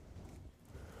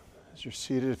As you're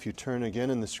seated, if you turn again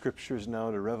in the Scriptures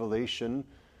now to Revelation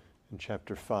in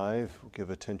chapter 5, we'll give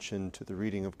attention to the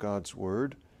reading of God's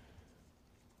Word.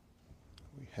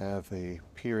 We have a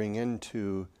peering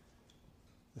into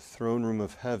the throne room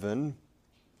of heaven,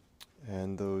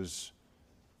 and those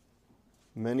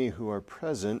many who are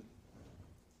present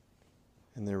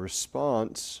in their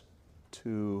response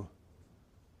to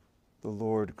the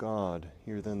Lord God.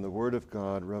 Hear then the Word of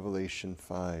God, Revelation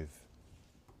 5.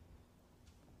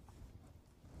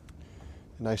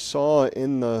 And I saw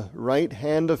in the right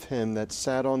hand of him that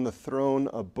sat on the throne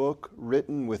a book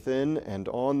written within and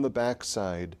on the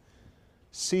backside,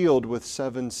 sealed with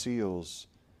 7 seals.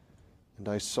 And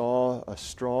I saw a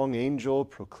strong angel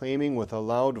proclaiming with a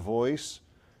loud voice,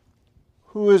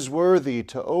 "Who is worthy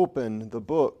to open the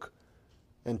book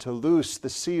and to loose the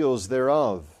seals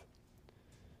thereof?"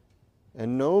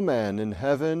 And no man in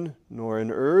heaven, nor in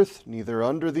earth, neither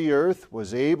under the earth,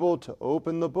 was able to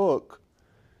open the book,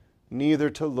 neither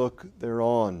to look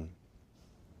thereon.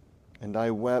 And I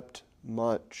wept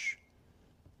much,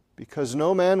 because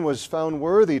no man was found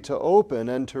worthy to open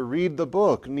and to read the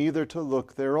book, neither to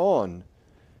look thereon.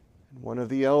 And one of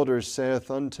the elders saith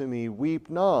unto me, "Weep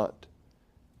not.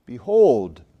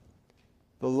 Behold,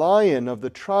 the Lion of the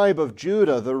tribe of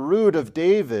Judah, the Root of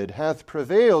David, hath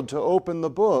prevailed to open the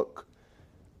book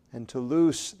and to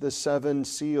loose the 7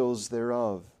 seals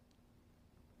thereof."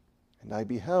 And I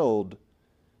beheld,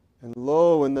 and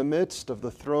lo, in the midst of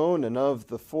the throne and of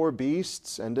the 4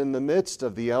 beasts, and in the midst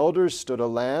of the elders, stood a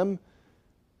lamb,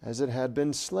 as it had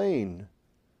been slain,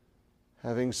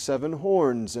 having 7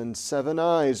 horns and 7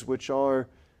 eyes, which are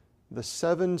the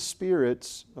 7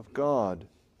 spirits of God,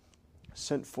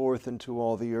 sent forth into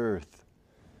all the earth.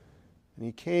 And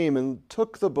he came and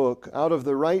took the book out of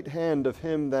the right hand of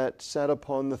him that sat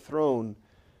upon the throne.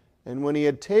 And when he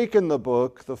had taken the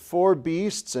book, the 4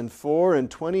 beasts and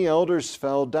 24 elders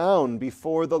fell down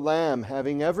before the Lamb,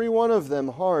 having every one of them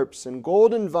harps and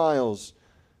golden vials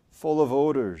full of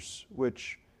odors,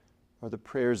 which are the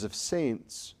prayers of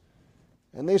saints.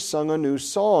 And they sung a new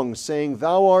song, saying,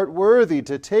 "Thou art worthy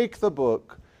to take the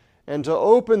book and to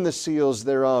open the seals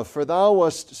thereof, for thou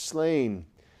wast slain,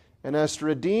 and hast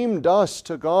redeemed us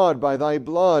to God by thy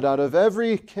blood out of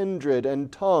every kindred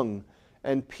and tongue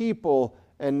and people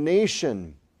and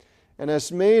nation, and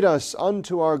hast made us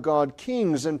unto our God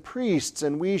kings and priests,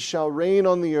 and we shall reign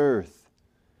on the earth."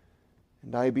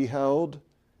 And I beheld,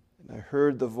 and I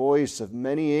heard the voice of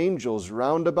many angels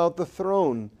round about the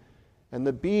throne, and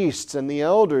the beasts and the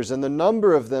elders, and the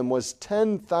number of them was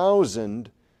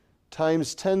 10,000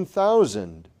 times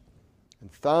 10,000,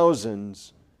 and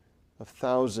thousands of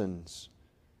thousands,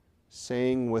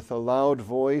 saying with a loud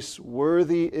voice,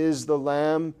 "Worthy is the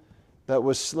Lamb that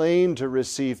was slain to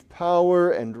receive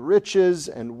power and riches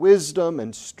and wisdom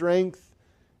and strength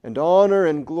and honor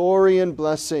and glory and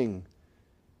blessing."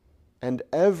 And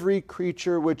every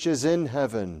creature which is in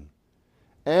heaven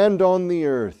and on the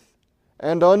earth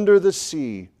and under the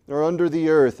sea, or under the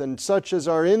earth, and such as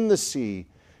are in the sea,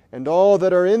 and all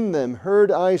that are in them,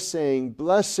 heard I saying,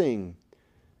 "Blessing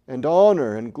and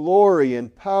honor and glory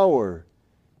and power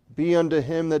be unto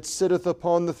him that sitteth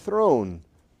upon the throne,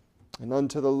 and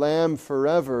unto the Lamb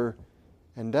forever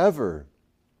and ever."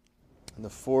 And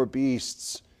the 4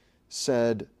 beasts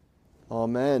said,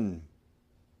 "Amen."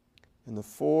 And the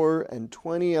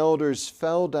 24 elders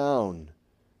fell down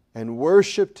and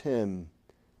worshipped him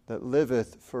that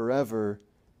liveth forever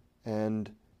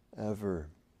and ever.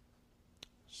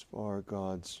 As far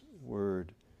God's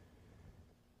word.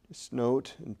 Just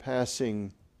note in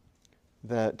passing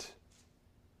that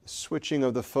switching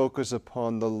of the focus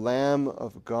upon the Lamb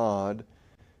of God,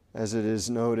 as it is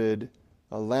noted,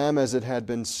 a lamb as it had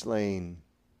been slain,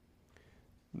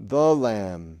 the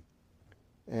Lamb,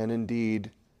 and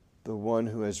indeed the one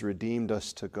who has redeemed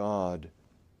us to God,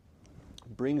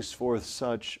 brings forth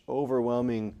such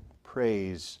overwhelming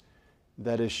praise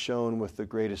that is shown with the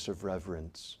greatest of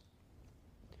reverence.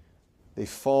 They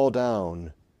fall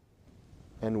down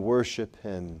and worship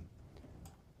him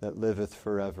that liveth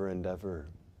forever and ever.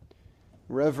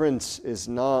 Reverence is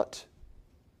not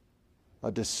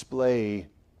a display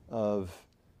of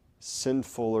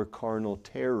sinful or carnal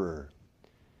terror,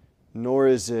 nor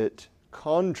is it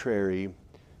contrary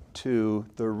to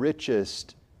the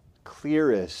richest,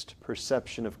 clearest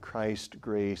perception of Christ,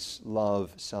 grace,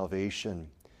 love,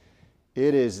 salvation.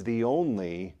 It is the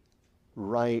only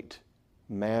right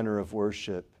manner of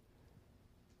worship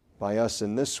by us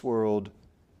in this world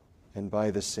and by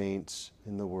the saints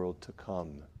in the world to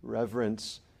come.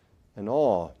 Reverence and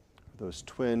awe, those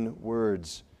twin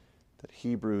words that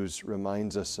Hebrews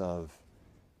reminds us of.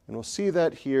 And we'll see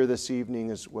that here this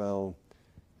evening as well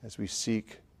As we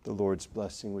seek the Lord's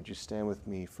blessing, would you stand with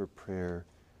me for prayer?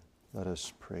 Let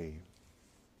us pray.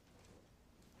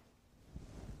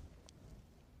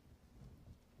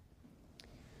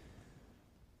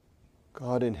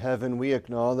 God in heaven, we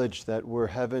acknowledge that we're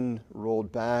heaven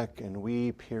rolled back and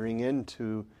we peering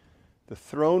into the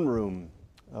throne room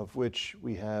of which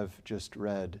we have just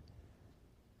read.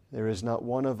 There is not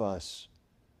one of us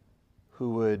who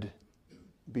would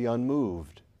be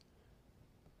unmoved.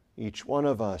 Each one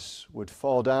of us would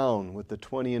fall down with the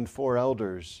 24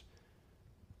 elders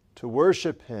to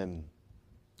worship Him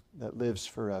that lives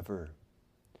forever.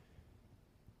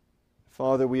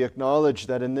 Father, we acknowledge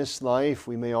that in this life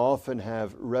we may often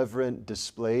have reverent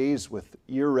displays with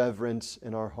irreverence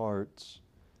in our hearts.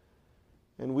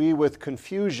 And we, with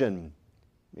confusion,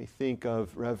 may think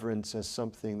of reverence as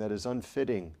something that is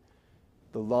unfitting,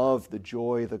 the love, the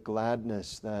joy, the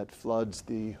gladness that floods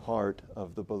the heart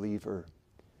of the believer.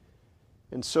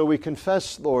 And so we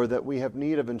confess, Lord, that we have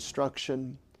need of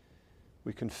instruction.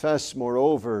 We confess,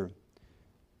 moreover,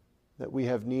 that we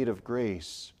have need of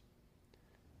grace,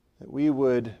 that we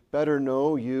would better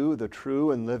know You, the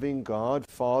true and living God,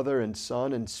 Father and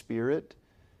Son and Spirit,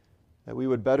 that we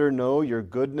would better know Your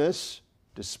goodness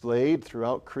displayed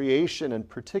throughout creation, and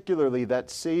particularly that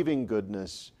saving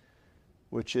goodness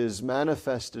which is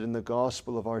manifested in the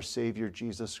gospel of our Savior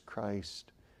Jesus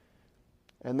Christ.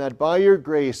 And that by Your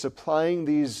grace, applying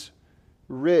these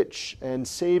rich and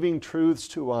saving truths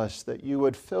to us, that You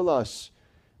would fill us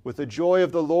with the joy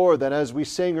of the Lord, that as we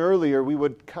sang earlier, we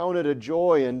would count it a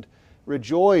joy and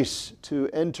rejoice to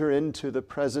enter into the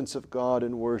presence of God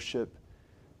in worship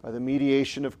by the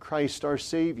mediation of Christ our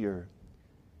Savior.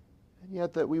 And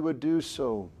yet that we would do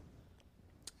so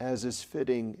as is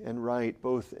fitting and right,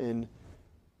 both in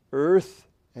earth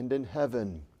and in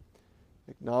heaven,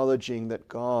 acknowledging that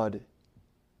God,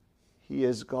 He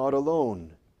is God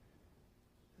alone.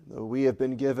 Though we have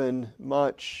been given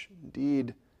much,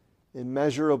 indeed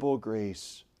immeasurable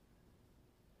grace,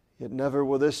 yet never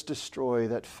will this destroy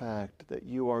that fact that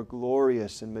You are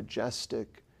glorious and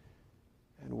majestic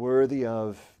and worthy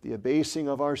of the abasing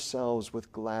of ourselves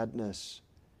with gladness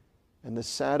and the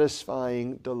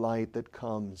satisfying delight that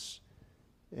comes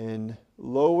in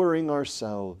lowering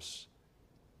ourselves,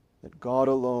 that God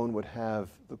alone would have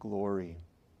the glory.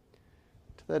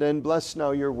 To that end, bless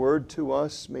now Your word to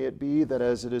us. May it be that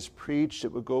as it is preached,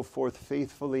 it would go forth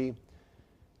faithfully,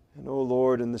 and, O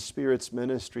Lord, in the Spirit's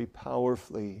ministry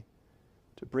powerfully,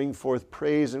 to bring forth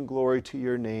praise and glory to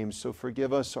Your name. So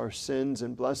forgive us our sins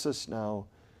and bless us now,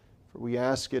 for we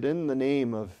ask it in the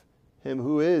name of Him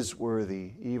who is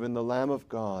worthy, even the Lamb of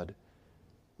God,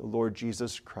 the Lord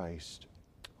Jesus Christ.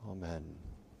 Amen.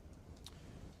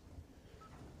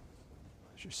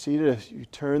 As you're seated, you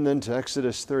turn then to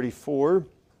Exodus 34.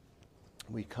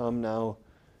 We come now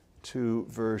to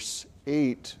verse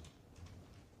 8.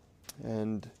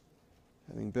 And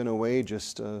having been away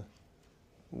just a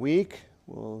week,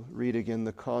 we'll read again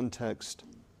the context.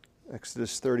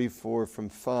 Exodus 34 from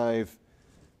 5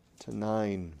 to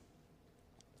 9.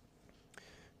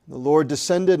 The Lord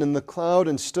descended in the cloud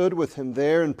and stood with him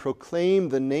there and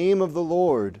proclaimed the name of the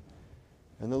Lord.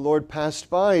 And the Lord passed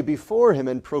by before him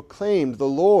and proclaimed, the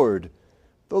Lord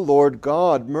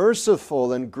God,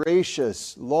 merciful and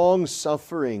gracious,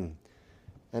 long-suffering,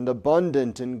 and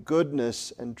abundant in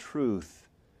goodness and truth,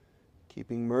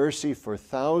 keeping mercy for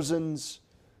thousands,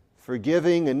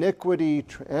 forgiving iniquity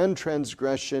and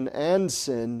transgression and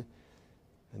sin,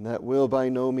 and that will by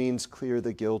no means clear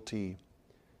the guilty,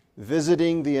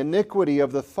 visiting the iniquity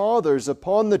of the fathers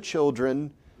upon the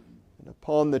children and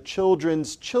upon the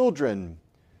children's children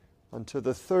unto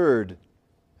the third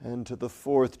and to the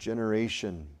fourth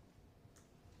generation.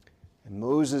 And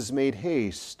Moses made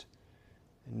haste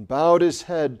and bowed his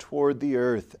head toward the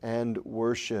earth and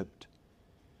worshipped.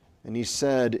 And he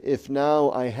said, If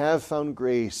now I have found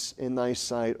grace in Thy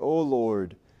sight, O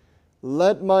Lord,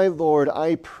 let my Lord,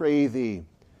 I pray Thee,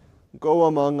 go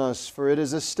among us, for it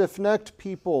is a stiff-necked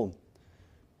people,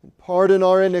 and pardon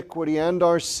our iniquity and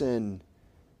our sin,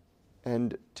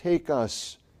 and take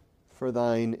us for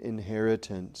Thine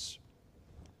inheritance.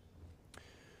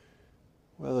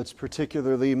 Well, it's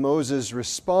particularly Moses'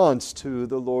 response to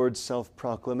the Lord's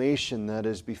self-proclamation that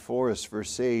is before us,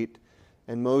 verse 8.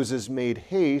 And Moses made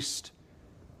haste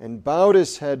and bowed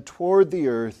his head toward the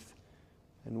earth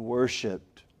and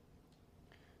worshipped.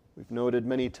 We've noted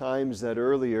many times that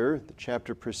earlier, the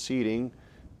chapter preceding,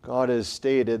 God has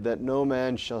stated that no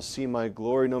man shall see my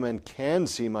glory, no man can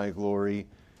see my glory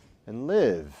and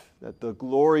live. That the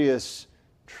glorious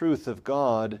truth of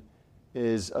God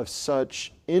is of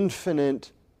such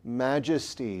infinite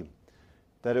majesty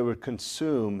that it would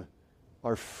consume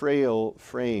our frail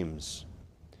frames.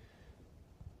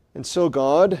 And so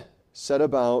God set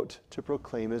about to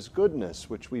proclaim his goodness,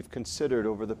 which we've considered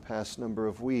over the past number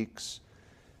of weeks.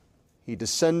 He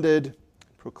descended,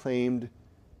 proclaimed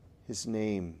his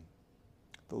name.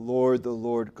 The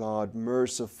Lord God,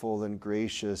 merciful and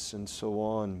gracious, and so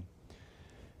on.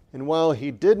 And while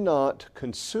he did not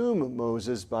consume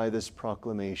Moses by this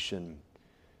proclamation,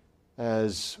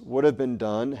 as would have been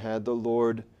done had the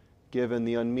Lord given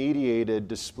the unmediated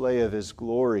display of his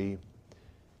glory,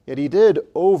 yet he did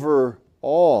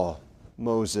overawe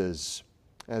Moses,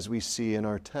 as we see in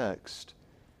our text.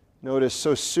 Notice,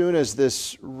 so soon as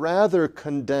this rather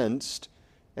condensed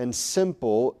and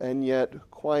simple and yet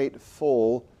quite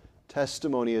full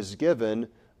testimony is given,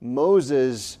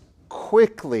 Moses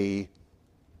quickly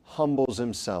humbles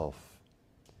himself.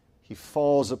 He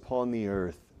falls upon the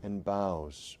earth and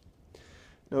bows.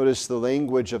 Notice the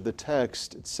language of the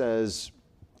text. It says,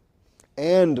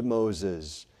 "And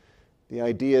Moses." The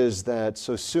idea is that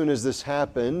so soon as this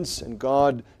happens and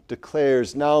God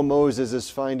declares, now Moses is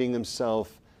finding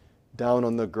himself down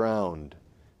on the ground.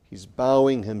 He's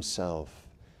bowing himself.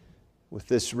 With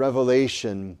this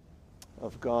revelation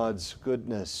of God's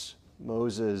goodness,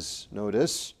 Moses,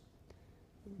 notice,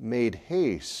 made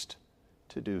haste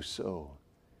to do so.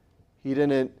 He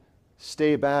didn't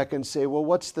stay back and say, well,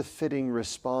 what's the fitting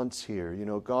response here?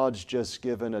 God's just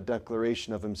given a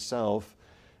declaration of himself,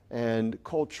 and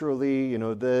culturally,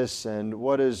 this, and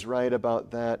what is right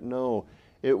about that? No,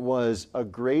 it was a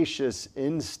gracious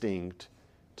instinct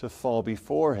to fall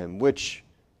before him, which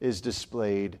is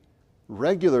displayed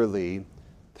regularly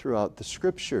throughout the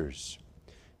Scriptures.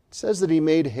 It says that he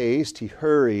made haste, he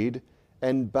hurried,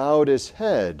 and bowed his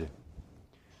head.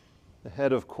 The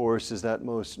head, of course, is that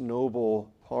most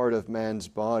noble part of man's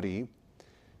body.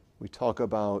 We talk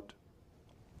about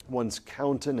one's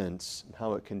countenance and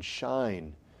how it can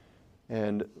shine.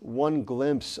 And one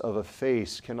glimpse of a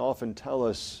face can often tell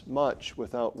us much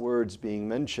without words being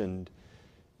mentioned.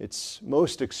 It's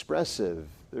most expressive.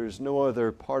 There's no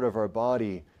other part of our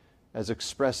body as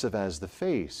expressive as the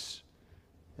face.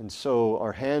 And so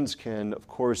our hands can, of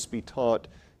course, be taught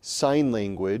sign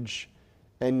language,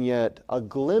 and yet a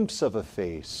glimpse of a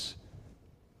face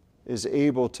is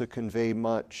able to convey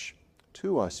much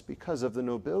to us because of the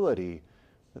nobility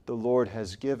that the Lord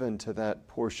has given to that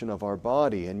portion of our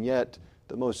body. And yet,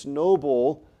 the most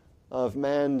noble of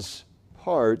man's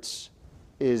parts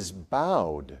is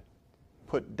bowed,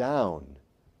 put down.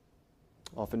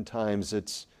 Oftentimes,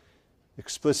 it's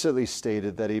explicitly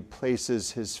stated that he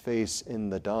places his face in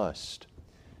the dust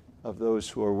of those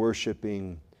who are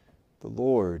worshiping the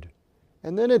Lord.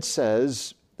 And then it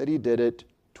says that he did it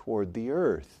toward the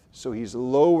earth. So he's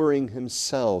lowering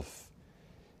himself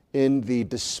in the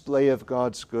display of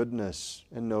God's goodness.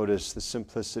 And notice the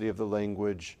simplicity of the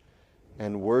language,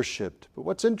 and worshipped. But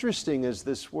what's interesting is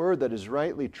this word that is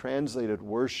rightly translated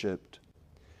worshipped,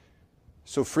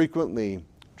 so frequently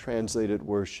translated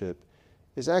worship,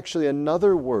 is actually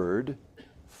another word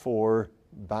for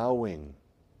bowing.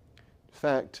 In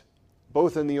fact,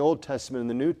 both in the Old Testament and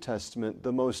the New Testament,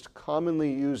 the most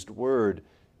commonly used word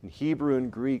in Hebrew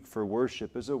and Greek for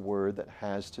worship is a word that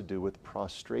has to do with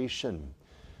prostration,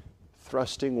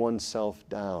 thrusting oneself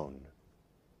down,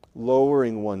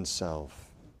 lowering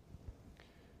oneself.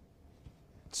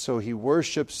 So he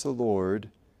worships the Lord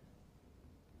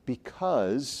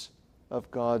because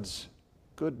of God's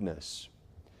goodness.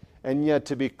 And yet,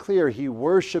 to be clear, he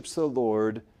worships the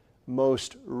Lord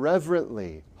most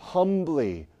reverently,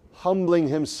 humbly, humbling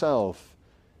himself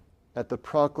at the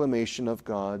proclamation of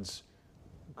God's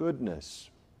goodness.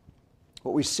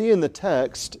 What we see in the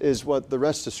text is what the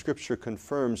rest of Scripture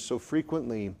confirms so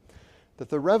frequently, that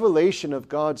the revelation of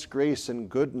God's grace and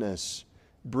goodness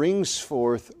brings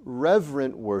forth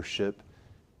reverent worship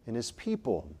in his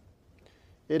people.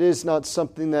 It is not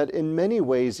something that in many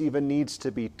ways even needs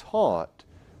to be taught.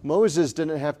 Moses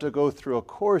didn't have to go through a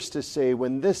course to say,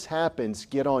 when this happens,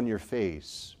 get on your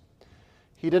face.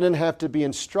 He didn't have to be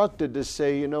instructed to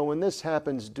say, when this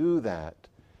happens, do that.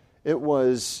 It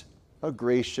was a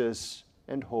gracious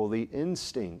and holy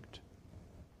instinct.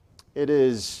 It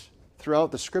is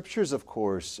throughout the Scriptures, of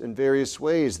course, in various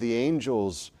ways. The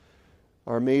angels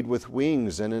are made with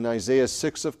wings, and in Isaiah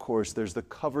 6, of course, there's the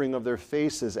covering of their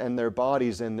faces and their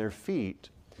bodies and their feet.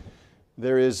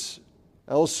 There is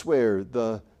elsewhere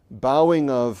the bowing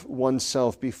of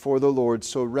oneself before the Lord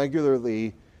so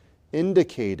regularly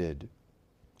indicated.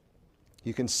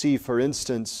 You can see, for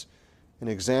instance, an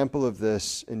example of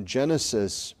this in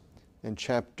Genesis in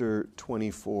chapter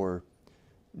 24.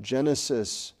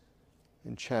 Genesis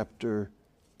in chapter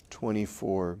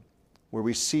 24. where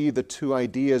we see the two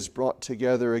ideas brought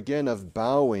together again of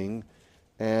bowing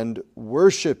and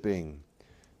worshiping.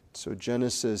 So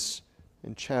Genesis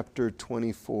in chapter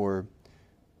 24,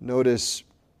 notice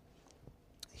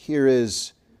here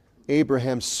is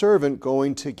Abraham's servant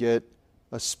going to get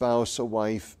a spouse, a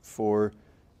wife for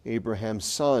Abraham's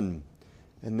son.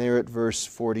 And there at verse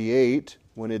 48,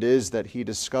 when it is that he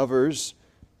discovers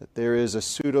that there is a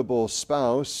suitable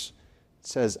spouse, it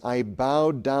says, I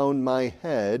bowed down my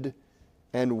head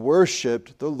and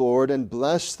worshipped the Lord and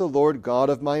blessed the Lord God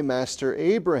of my master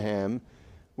Abraham,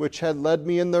 which had led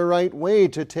me in the right way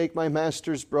to take my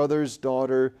master's brother's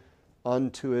daughter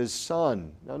unto his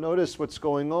son. Now notice what's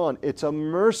going on. It's a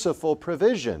merciful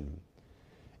provision.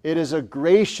 It is a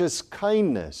gracious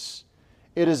kindness.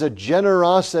 It is a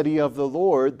generosity of the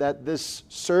Lord that this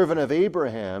servant of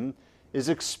Abraham is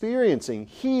experiencing.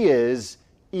 He is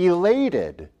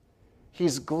elated.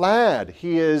 He's glad.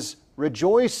 He is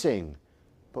rejoicing.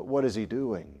 But what is he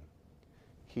doing?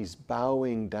 He's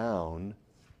bowing down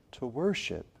to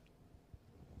worship.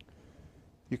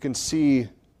 You can see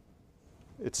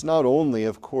it's not only,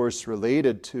 of course,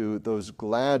 related to those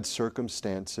glad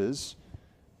circumstances.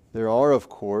 There are, of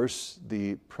course,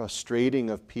 the prostrating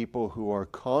of people who are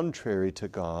contrary to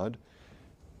God.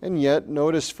 And yet,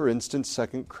 notice, for instance,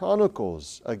 2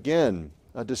 Chronicles. Again,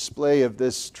 a display of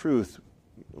this truth.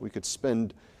 We could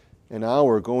spend an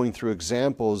hour going through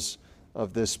examples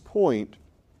of this point.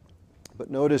 But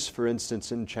notice, for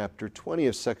instance, in chapter 20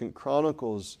 of 2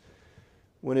 Chronicles,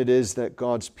 when it is that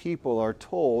God's people are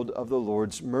told of the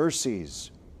Lord's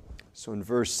mercies. So in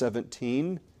verse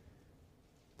 17,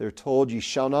 they're told, ye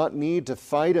shall not need to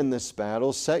fight in this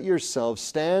battle. Set yourselves,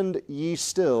 stand ye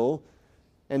still,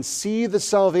 and see the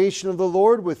salvation of the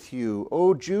Lord with you,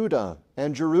 O Judah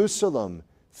and Jerusalem.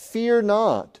 Fear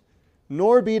not,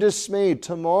 nor be dismayed.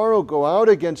 Tomorrow go out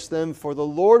against them, for the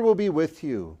Lord will be with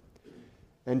you.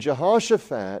 And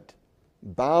Jehoshaphat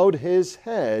bowed his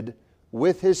head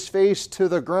with his face to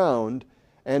the ground,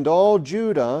 and all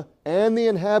Judah and the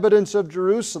inhabitants of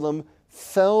Jerusalem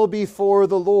fell before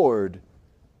the Lord,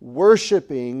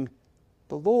 worshiping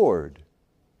the Lord.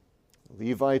 The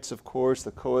Levites, of course,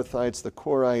 the Kohathites, the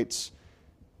Korites,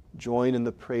 join in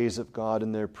the praise of God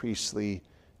in their priestly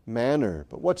manner.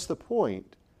 But what's the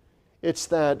point? It's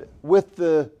that with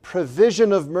the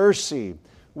provision of mercy,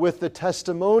 with the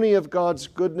testimony of God's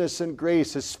goodness and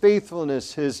grace, His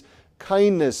faithfulness, His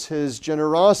kindness, His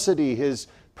generosity, His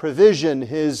provision,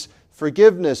 His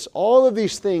forgiveness, all of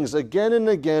these things again and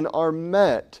again are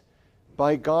met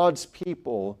by God's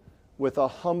people with a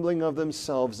humbling of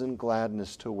themselves in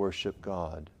gladness to worship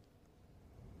God.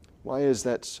 Why is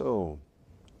that so?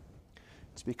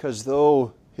 It's because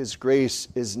though His grace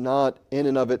is not in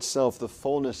and of itself the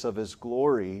fullness of His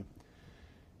glory,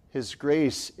 His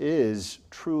grace is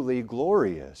truly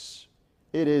glorious.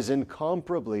 It is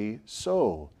incomparably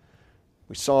so.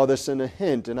 We saw this in a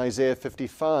hint in Isaiah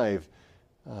 55.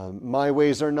 My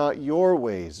ways are not your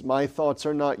ways. My thoughts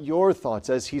are not your thoughts.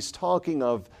 As he's talking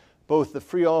of both the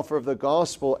free offer of the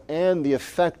gospel and the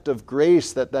effect of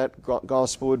grace that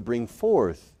gospel would bring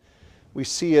forth. We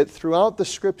see it throughout the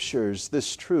Scriptures,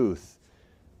 this truth,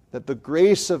 that the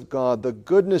grace of God, the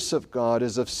goodness of God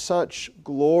is of such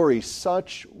glory,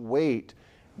 such weight,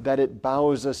 that it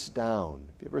bows us down.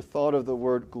 Have you ever thought of the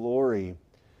word glory?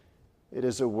 It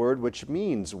is a word which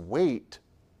means weight.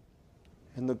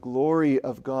 And the glory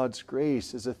of God's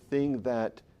grace is a thing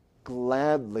that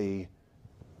gladly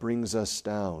brings us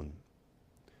down.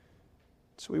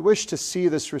 So we wish to see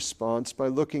this response by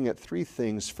looking at three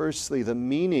things. Firstly, the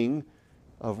meaning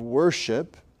of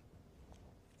worship.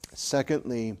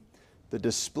 Secondly, the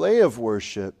display of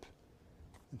worship.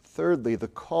 And thirdly, the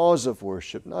cause of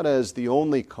worship, not as the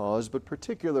only cause, but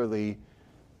particularly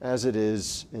as it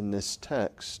is in this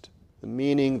text. The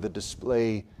meaning, the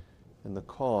display, and the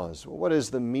cause. Well, what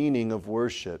is the meaning of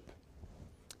worship?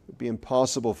 It would be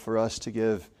impossible for us to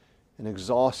give an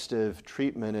exhaustive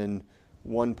treatment in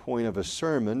one point of a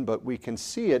sermon, but we can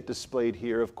see it displayed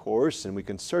here, of course, and we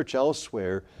can search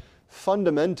elsewhere.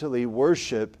 Fundamentally,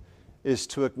 worship is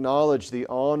to acknowledge the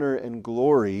honor and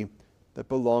glory that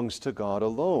belongs to God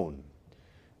alone.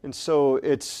 And so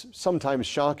it's sometimes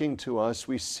shocking to us.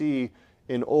 We see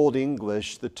in Old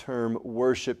English the term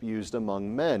worship used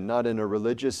among men, not in a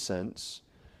religious sense,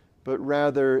 but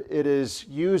rather it is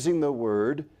using the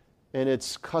word in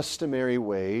its customary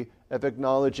way of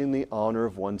acknowledging the honor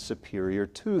of one superior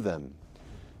to them.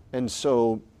 And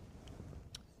so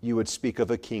you would speak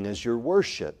of a king as your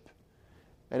worship.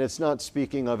 And it's not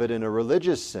speaking of it in a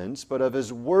religious sense, but of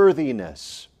his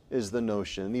worthiness is the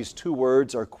notion. And these two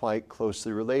words are quite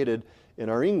closely related in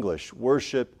our English,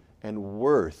 worship and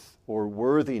worth or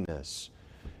worthiness.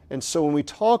 And so when we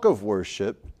talk of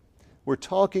worship, we're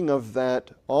talking of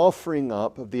that offering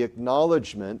up of the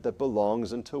acknowledgement that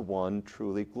belongs unto one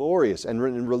truly glorious. And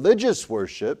in religious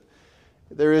worship,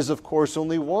 there is, of course,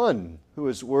 only one who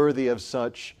is worthy of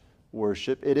such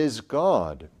worship. It is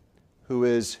God, who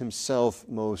is himself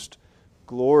most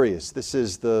glorious. This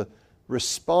is the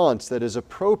response that is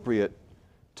appropriate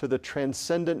to the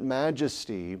transcendent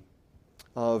majesty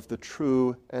of the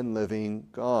true and living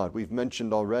God. We've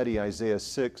mentioned already Isaiah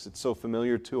 6. It's so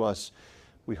familiar to us,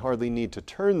 we hardly need to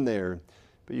turn there.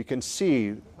 But you can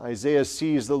see, Isaiah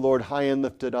sees the Lord high and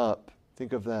lifted up.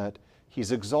 Think of that.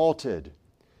 He's exalted.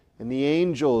 And the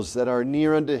angels that are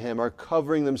near unto him are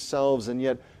covering themselves and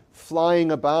yet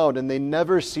flying about, and they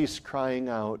never cease crying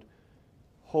out,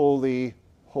 Holy,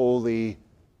 holy,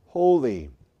 holy.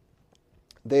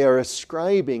 They are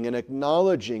ascribing and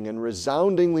acknowledging, and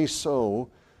resoundingly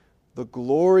so, the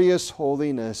glorious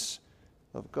holiness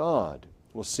of God.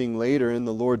 We'll sing later in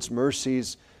the Lord's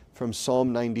mercies from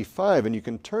Psalm 95, and you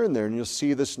can turn there and you'll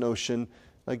see this notion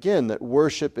again, that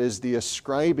worship is the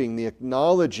ascribing, the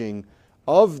acknowledging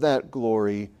of that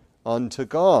glory unto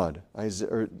God.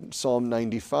 Psalm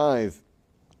 95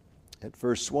 at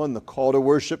verse 1, the call to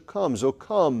worship comes. O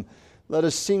come, let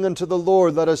us sing unto the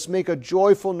Lord. Let us make a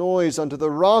joyful noise unto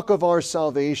the rock of our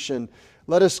salvation.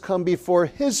 Let us come before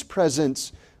his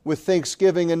presence with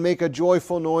thanksgiving and make a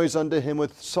joyful noise unto him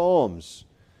with psalms.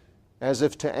 As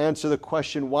if to answer the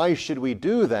question, why should we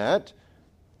do that?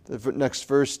 The next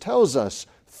verse tells us,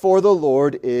 for the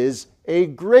Lord is a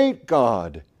great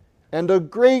God and a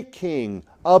great King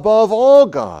above all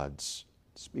gods.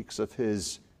 It speaks of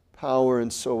his power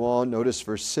and so on. Notice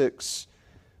verse 6.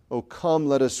 O come,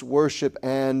 let us worship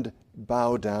and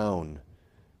bow down.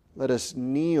 Let us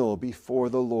kneel before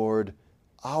the Lord,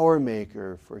 our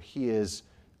Maker, for he is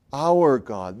our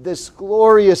God, this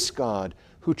glorious God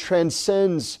who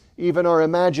transcends even our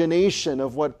imagination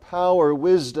of what power,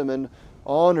 wisdom, and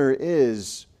honor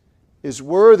is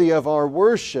worthy of our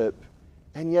worship,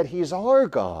 and yet he's our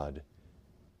God.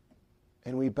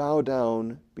 And we bow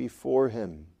down before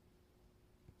him.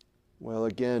 Well,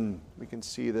 again, we can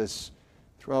see this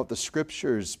throughout the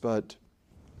Scriptures, but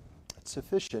it's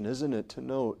sufficient, isn't it, to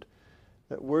note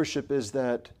that worship is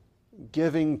that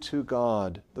giving to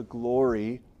God the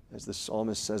glory, as the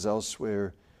psalmist says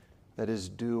elsewhere, that is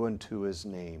due unto his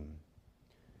name.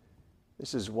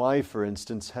 This is why, for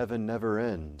instance, heaven never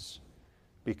ends,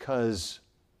 because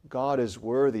God is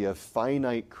worthy of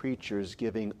finite creatures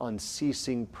giving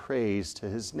unceasing praise to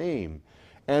his name.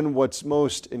 And what's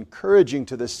most encouraging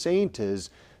to the saint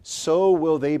is, so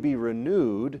will they be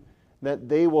renewed, that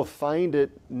they will find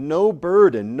it no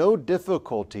burden, no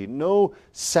difficulty, no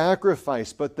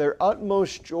sacrifice, but their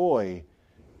utmost joy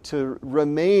to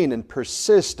remain and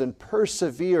persist and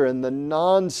persevere in the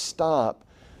non-stop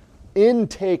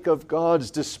intake of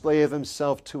God's display of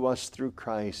himself to us through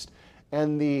Christ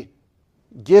and the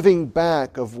giving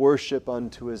back of worship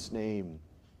unto his name.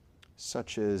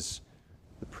 Such is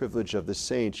the privilege of the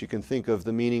saints. You can think of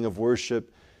the meaning of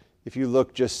worship if you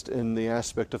look just in the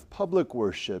aspect of public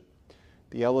worship,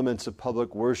 the elements of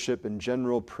public worship and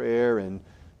general prayer and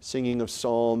singing of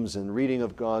psalms and reading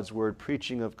of God's word,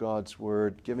 preaching of God's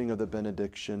word, giving of the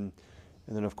benediction,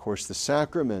 and then of course the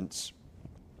sacraments.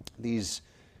 These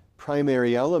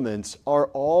primary elements are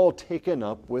all taken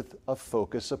up with a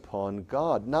focus upon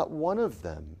God. Not one of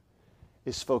them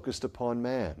is focused upon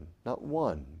man. Not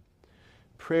one.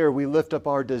 Prayer, we lift up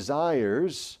our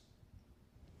desires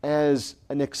as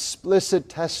an explicit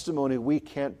testimony we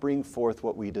can't bring forth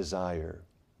what we desire.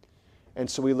 And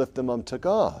so we lift them up to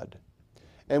God.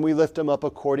 And we lift them up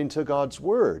according to God's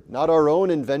Word. Not our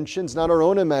own inventions, not our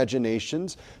own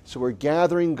imaginations. So we're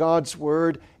gathering God's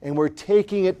Word and we're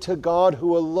taking it to God,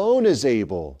 who alone is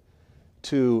able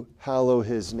to hallow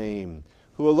his name,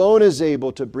 who alone is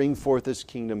able to bring forth his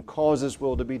kingdom, cause his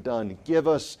will to be done. Give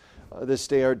us this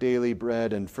day our daily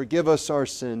bread and forgive us our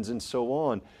sins and so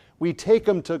on. We take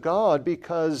them to God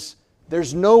because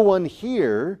there's no one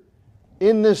here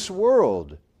in this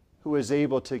world who is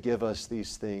able to give us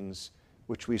these things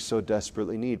which we so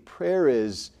desperately need. Prayer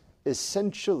is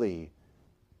essentially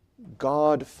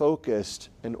God-focused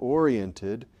and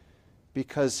oriented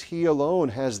because he alone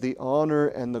has the honor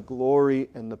and the glory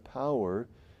and the power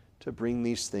to bring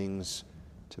these things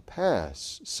to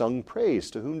pass. Sung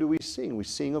praise. To whom do we sing? We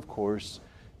sing, of course,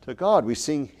 to God. We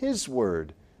sing his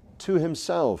word to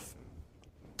himself.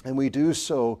 And we do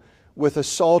so with a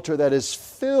psalter that is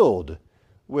filled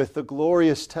with the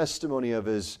glorious testimony of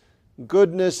his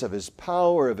goodness, of his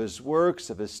power, of his works,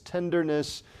 of his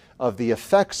tenderness, of the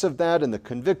effects of that and the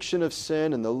conviction of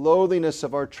sin and the lowliness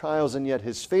of our trials, and yet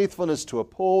his faithfulness to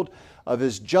uphold, of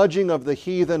his judging of the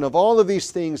heathen, of all of these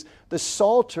things, the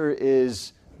Psalter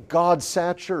is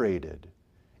God-saturated.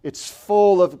 It's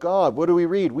full of God. What do we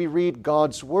read? We read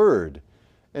God's Word.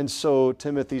 And so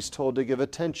Timothy's told to give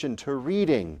attention to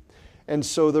reading. And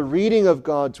so the reading of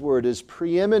God's Word is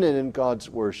preeminent in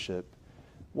God's worship.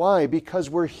 Why? Because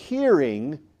we're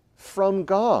hearing from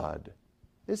God.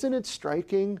 Isn't it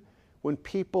striking when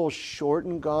people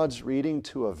shorten God's reading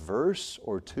to a verse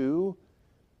or two?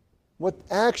 What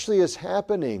actually is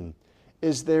happening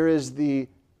is there is the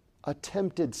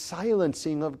attempted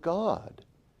silencing of God.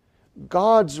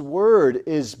 God's Word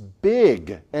is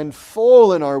big and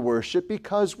full in our worship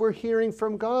because we're hearing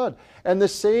from God. And the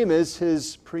same is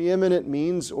His preeminent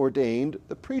means ordained,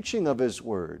 the preaching of His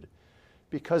Word,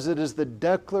 because it is the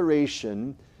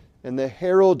declaration and the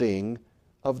heralding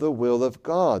of the will of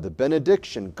God, the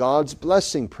benediction, God's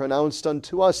blessing pronounced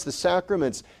unto us, the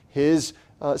sacraments, His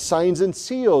signs and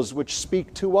seals which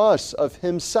speak to us of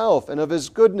Himself and of His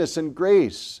goodness and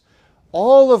grace.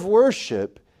 All of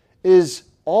worship is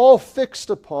all fixed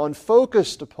upon,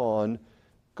 focused upon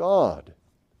God.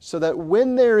 So that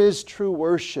when there is true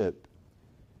worship,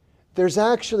 there's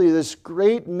actually this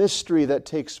great mystery that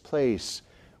takes place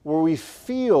where we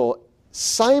feel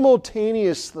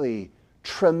simultaneously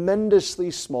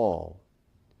tremendously small.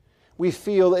 We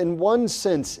feel in one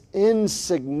sense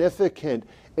insignificant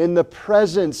in the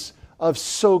presence of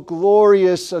so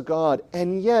glorious a God.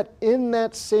 And yet in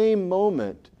that same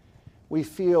moment, we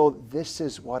feel this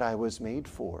is what I was made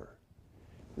for.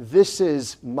 This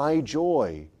is my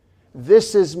joy.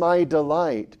 This is my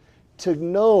delight, to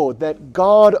know that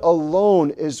God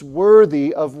alone is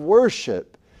worthy of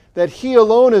worship, that He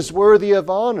alone is worthy of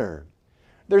honor.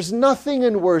 There's nothing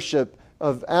in worship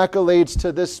of accolades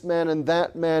to this man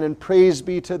and praise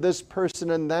be to this person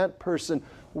and that person.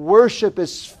 Worship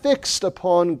is fixed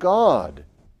upon God.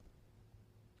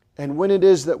 And when it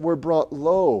is that we're brought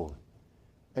low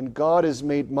and God is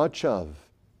made much of,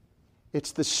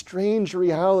 it's the strange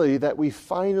reality that we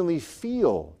finally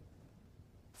feel,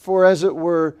 for as it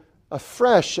were, a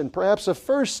fresh and perhaps a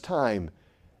first time,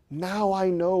 now I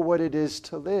know what it is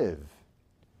to live.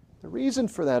 The reason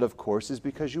for that, of course, is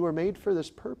because you were made for this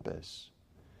purpose.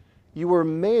 You were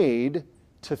made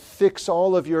to fix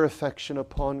all of your affection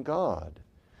upon God.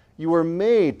 You were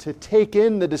made to take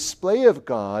in the display of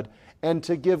God and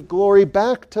to give glory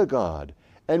back to God.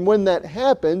 And when that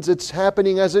happens, it's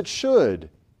happening as it should.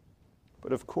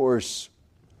 But of course,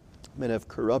 men have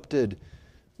corrupted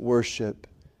worship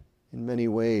in many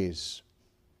ways.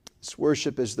 This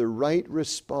worship is the right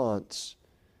response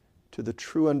to the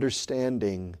true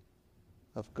understanding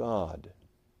of God.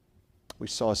 We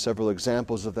saw several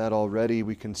examples of that already.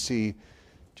 We can see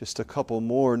just a couple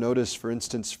more. Notice, for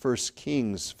instance, 1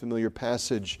 Kings, familiar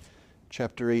passage,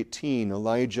 chapter 18.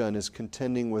 Elijah and his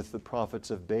contending with the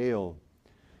prophets of Baal.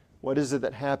 What is it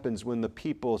that happens when the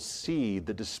people see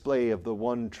the display of the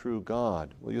one true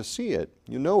God? Well, you'll see it.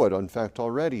 You know it, in fact,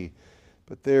 already.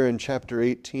 But there in chapter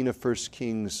 18 of 1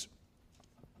 Kings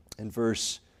and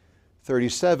verse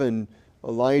 37,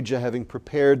 Elijah, having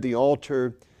prepared the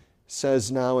altar,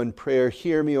 says now in prayer,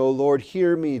 "Hear me, O Lord,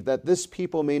 hear me, that this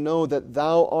people may know that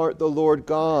Thou art the Lord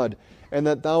God, and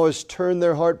that Thou hast turned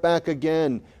their heart back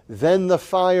again." Then the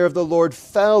fire of the Lord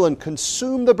fell and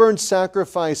consumed the burnt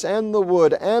sacrifice and the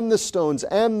wood and the stones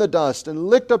and the dust, and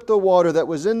licked up the water that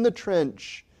was in the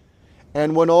trench.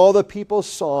 And when all the people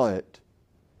saw it,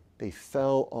 they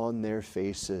fell on their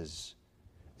faces,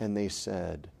 and they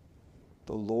said,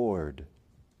 "The Lord,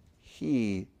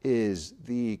 He is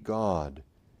the God.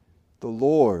 The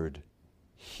Lord,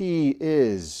 He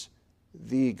is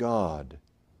the God."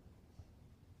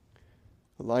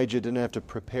 Elijah didn't have to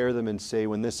prepare them and say,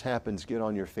 when this happens, get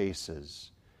on your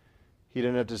faces. He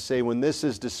didn't have to say, when this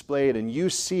is displayed and you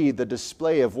see the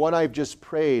display of what I've just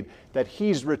prayed, that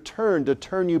He's returned to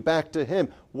turn you back to Him.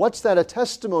 What's that a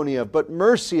testimony of but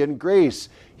mercy and grace?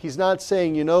 He's not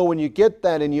saying, when you get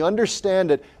that and you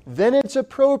understand it, then it's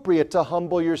appropriate to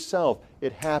humble yourself.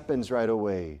 It happens right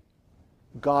away.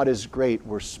 God is great,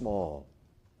 we're small.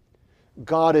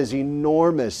 God is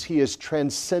enormous. He is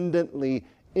transcendently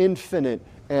infinite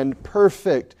and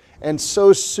perfect. And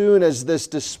so soon as this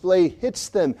display hits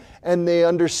them and they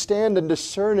understand and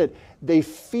discern it, they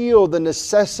feel the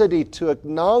necessity to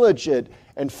acknowledge it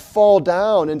and fall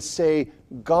down and say,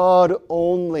 God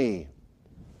only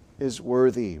is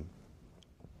worthy.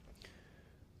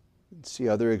 See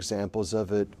other examples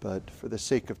of it, but for the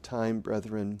sake of time,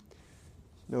 brethren,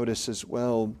 notice as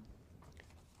well.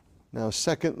 Now,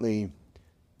 secondly,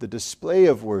 the display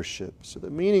of worship. So the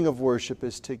meaning of worship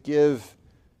is to give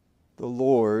the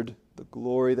Lord the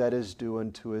glory that is due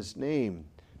unto his name,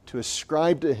 to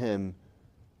ascribe to him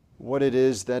what it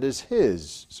is that is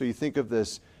his. So you think of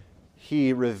this,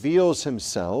 he reveals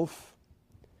himself,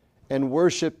 and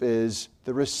worship is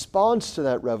the response to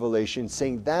that revelation,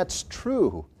 saying, that's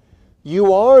true.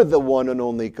 You are the one and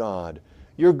only God.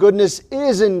 Your goodness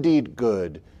is indeed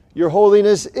good. Your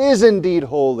holiness is indeed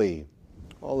holy.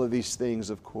 All of these things,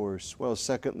 of course. Well,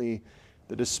 secondly,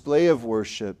 the display of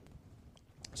worship.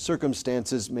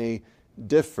 Circumstances may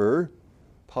differ,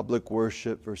 public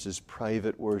worship versus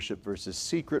private worship versus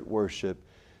secret worship,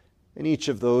 and each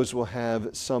of those will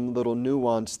have some little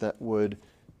nuance that would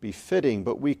be fitting,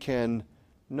 but we can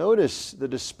notice the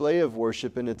display of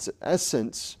worship in its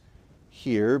essence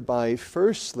here by,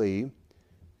 firstly,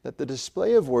 that the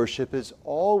display of worship is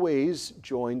always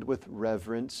joined with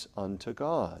reverence unto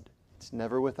God. It's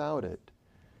never without it.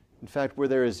 In fact, where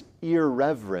there is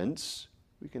irreverence,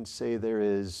 we can say there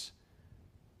is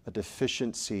a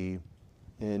deficiency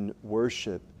in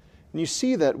worship. And you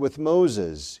see that with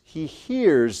Moses. He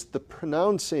hears the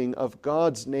pronouncing of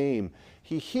God's name.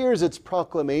 He hears its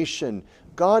proclamation.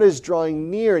 God is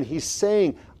drawing near and he's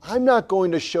saying, I'm not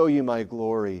going to show you my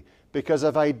glory, because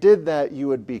if I did that, you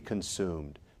would be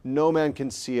consumed. No man can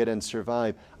see it and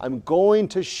survive. I'm going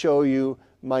to show you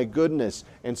my goodness.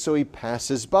 And so he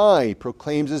passes by, he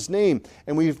proclaims his name.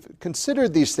 And we've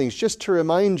considered these things just to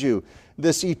remind you,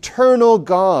 this eternal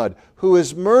God who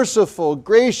is merciful,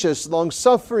 gracious,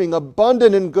 long-suffering,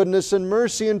 abundant in goodness and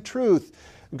mercy and truth,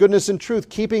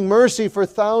 keeping mercy for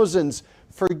thousands,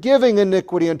 forgiving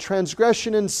iniquity and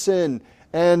transgression and sin,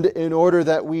 and in order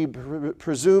that we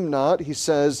presume not, he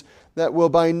says, that will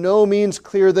by no means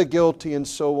clear the guilty, and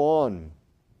so on.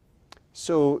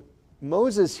 So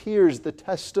Moses hears the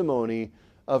testimony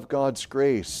of God's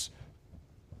grace,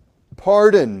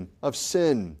 pardon of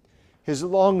sin, his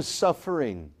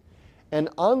long-suffering. And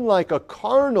unlike a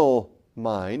carnal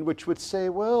mind, which would say,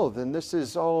 well, then this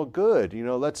is all good,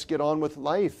 let's get on with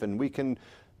life and we can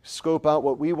scope out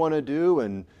what we want to do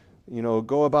and,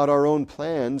 go about our own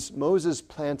plans, Moses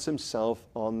plants himself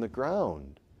on the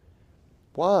ground.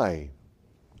 Why?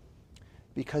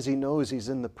 Because he knows he's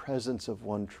in the presence of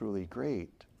one truly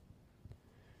great.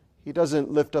 He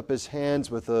doesn't lift up his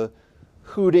hands with a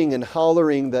hooting and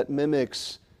hollering that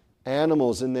mimics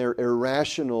animals in their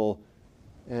irrational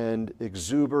and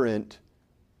exuberant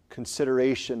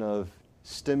consideration of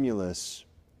stimulus,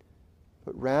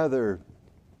 but rather,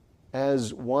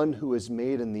 as one who is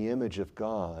made in the image of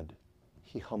God,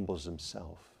 he humbles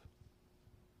himself.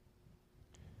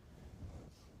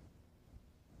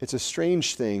 It's a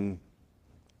strange thing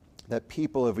that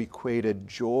people have equated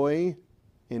joy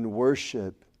in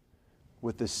worship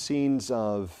with the scenes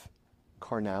of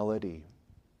carnality,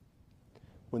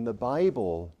 when the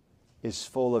Bible is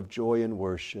full of joy in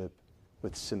worship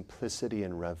with simplicity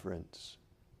and reverence.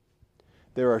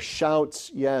 There are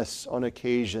shouts, yes, on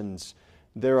occasions.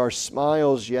 There are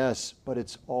smiles, yes, but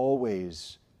it's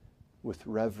always with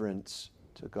reverence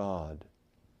to God.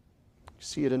 You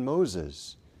see it in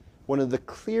Moses. One of the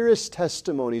clearest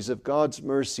testimonies of God's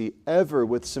mercy ever,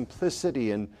 with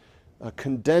simplicity and a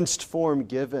condensed form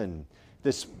given.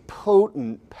 This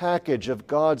potent package of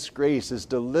God's grace is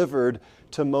delivered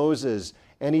to Moses,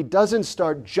 and he doesn't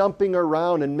start jumping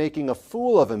around and making a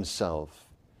fool of himself.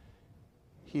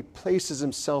 He places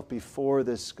himself before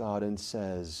this God and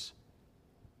says,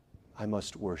 I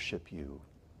must worship you.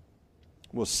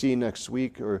 We'll see next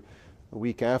week or a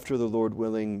week after, the Lord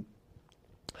willing,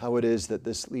 how it is that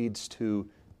this leads to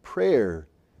prayer.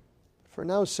 For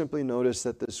now, simply notice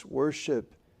that this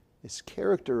worship is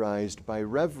characterized by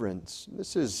reverence.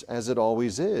 This is as it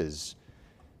always is.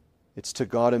 It's to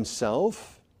God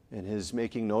himself and his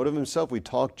making note of himself. We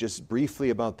talked just briefly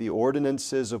about the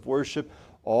ordinances of worship,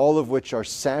 all of which are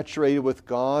saturated with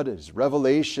God, his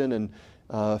revelation, and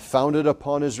founded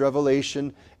upon his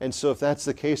revelation. And so if that's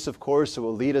the case, of course, it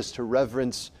will lead us to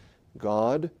reverence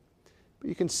God. But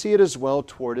you can see it as well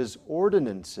toward his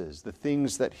ordinances, the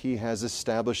things that he has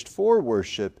established for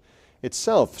worship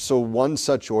itself. So one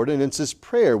such ordinance is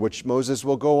prayer, which Moses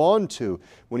will go on to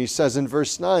when he says in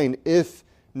verse 9, if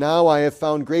now I have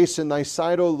found grace in thy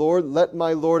sight, O Lord, let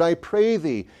my Lord, I pray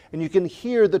thee. And you can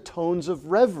hear the tones of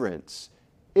reverence.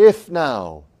 If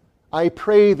now, I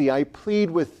pray thee, I plead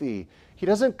with thee. He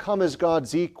doesn't come as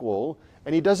God's equal,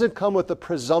 and he doesn't come with the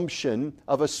presumption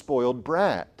of a spoiled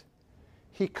brat.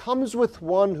 He comes with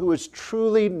one who has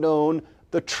truly known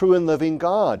the true and living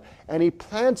God, and he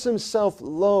plants himself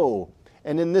low.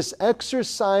 And in this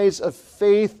exercise of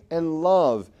faith and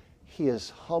love, he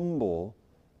is humble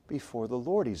before the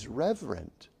Lord. He's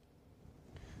reverent.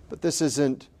 But this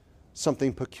isn't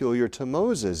something peculiar to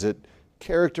Moses. It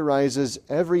characterizes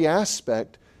every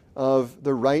aspect of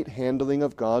the right handling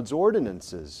of God's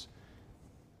ordinances.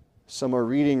 Some are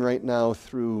reading right now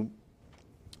through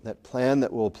that plan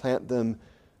that will plant them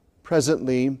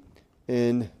presently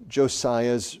in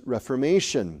Josiah's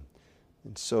Reformation.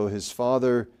 And so his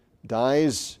father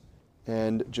dies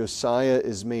and Josiah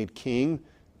is made king.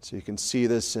 So you can see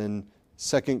this in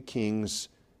 2 Kings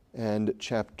and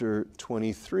chapter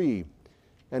 23.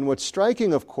 And what's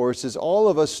striking, of course, is all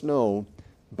of us know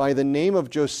by the name of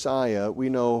Josiah, we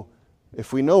know,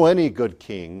 if we know any good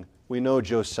king, we know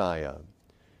Josiah.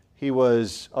 He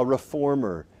was a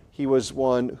reformer. He was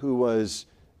one who was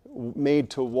made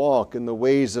to walk in the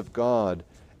ways of God.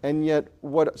 And yet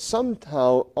what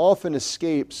somehow often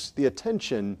escapes the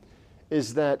attention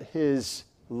is that his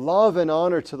love and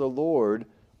honor to the Lord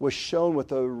was shown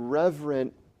with a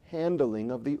reverent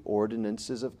handling of the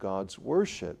ordinances of God's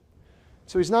worship.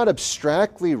 So he's not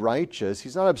abstractly righteous.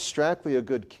 He's not abstractly a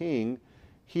good king.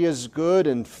 He is good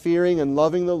in fearing and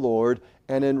loving the Lord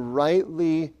and in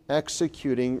rightly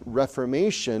executing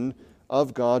reformation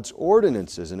of God's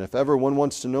ordinances. And if ever one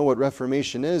wants to know what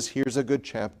reformation is, here's a good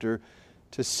chapter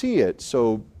to see it.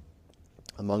 So,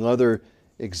 among other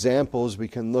examples, we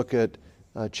can look at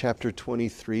chapter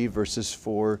 23, verses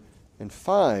 4 and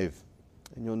 5.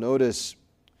 And you'll notice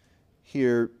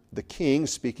here the king,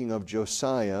 speaking of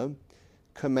Josiah,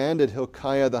 commanded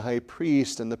Hilkiah the high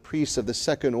priest and the priests of the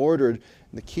second order and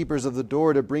the keepers of the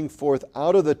door to bring forth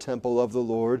out of the temple of the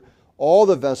Lord all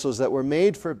the vessels that were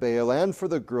made for Baal and for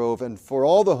the grove and for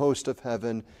all the host of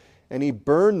heaven. And he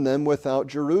burned them without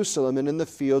Jerusalem and in the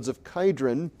fields of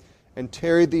Kidron, and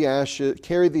carried the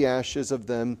ashes of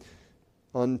them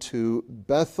unto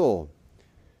Bethel.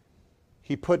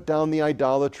 He put down the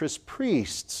idolatrous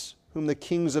priests, whom the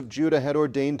kings of Judah had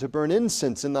ordained to burn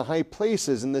incense in the high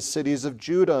places in the cities of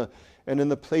Judah and in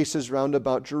the places round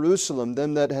about Jerusalem,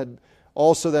 them that had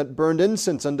also that burned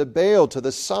incense unto Baal, to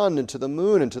the sun, and to the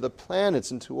moon, and to the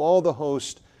planets, and to all the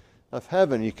host of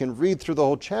heaven. You can read through the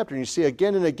whole chapter, and you see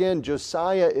again and again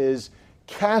Josiah is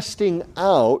casting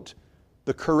out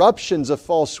the corruptions of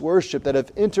false worship that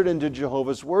have entered into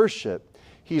Jehovah's worship.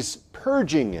 He's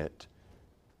purging it.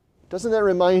 Doesn't that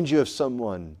remind you of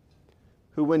someone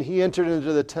who, when he entered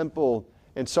into the temple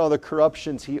and saw the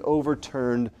corruptions, he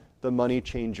overturned the money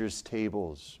changers'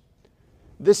 tables?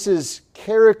 This is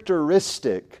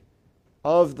characteristic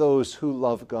of those who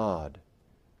love God.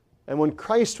 And when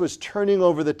Christ was turning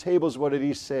over the tables, what did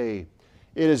he say?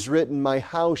 It is written, my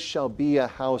house shall be a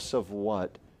house of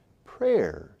what?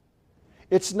 Prayer.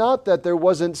 It's not that there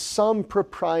wasn't some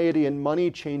propriety in money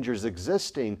changers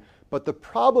existing, but the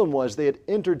problem was they had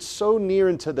entered so near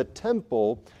into the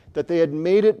temple that they had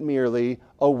made it merely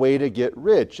a way to get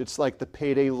rich. It's like the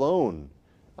payday loan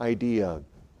idea.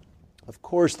 Of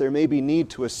course, there may be need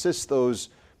to assist those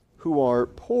who are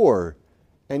poor,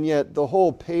 and yet the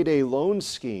whole payday loan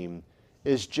scheme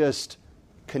is just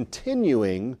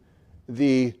continuing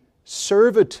the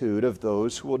servitude of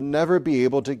those who will never be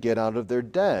able to get out of their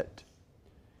debt.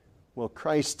 Well,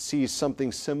 Christ sees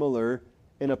something similar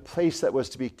in a place that was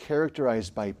to be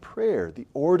characterized by prayer, the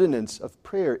ordinance of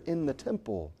prayer in the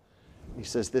temple. He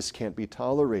says this can't be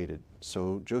tolerated.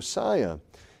 So Josiah.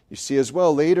 You see as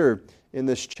well later in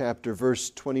this chapter, verse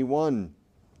 21,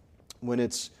 when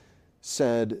it's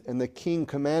said, and the king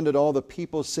commanded all the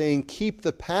people, saying, keep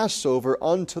the Passover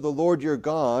unto the Lord your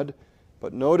God.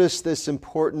 But notice this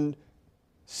important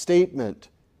statement,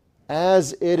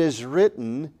 as it is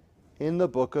written in the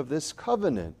book of this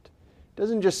covenant. It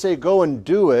doesn't just say go and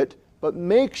do it, but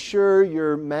make sure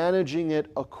you're managing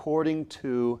it according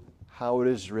to how it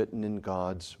is written in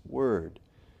God's word.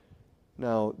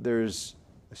 Now, there's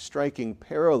a striking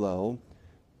parallel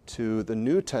to the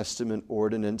New Testament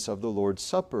ordinance of the Lord's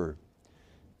Supper.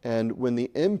 And when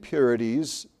the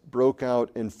impurities broke out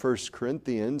in 1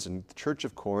 Corinthians and the Church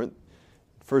of Corinth,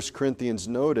 1 Corinthians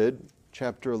noted,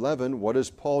 chapter 11, what does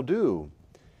Paul do?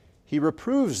 He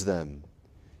reproves them.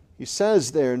 He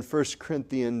says there in 1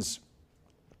 Corinthians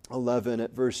 11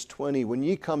 at verse 20, when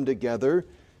ye come together,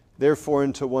 therefore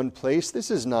into one place, this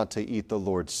is not to eat the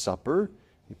Lord's Supper.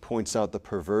 He points out the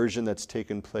perversion that's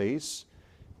taken place.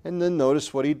 And then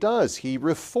notice what he does. He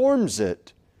reforms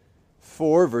it.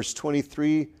 For, verse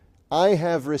 23, I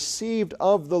have received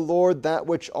of the Lord that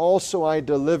which also I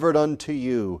delivered unto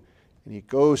you. And he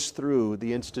goes through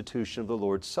the institution of the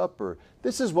Lord's Supper.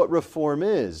 This is what reform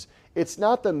is. It's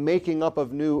not the making up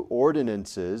of new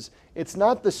ordinances. It's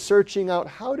not the searching out,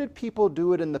 how did people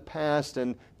do it in the past?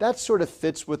 And that sort of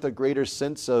fits with a greater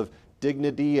sense of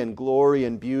dignity and glory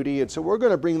and beauty. And so we're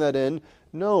going to bring that in.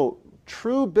 No,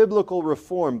 true biblical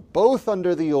reform, both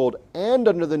under the Old and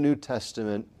under the New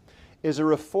Testament, is a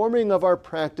reforming of our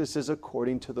practices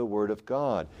according to the Word of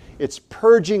God. It's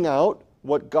purging out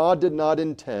what God did not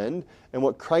intend and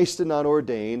what Christ did not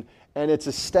ordain, and it's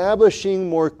establishing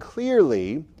more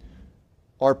clearly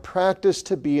our practice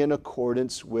to be in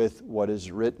accordance with what is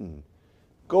written.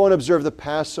 Go and observe the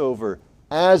Passover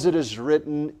as it is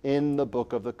written in the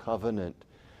book of the covenant.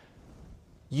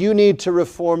 You need to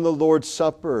reform the Lord's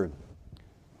Supper.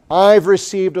 I've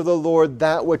received of the Lord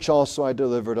that which also I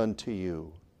delivered unto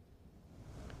you.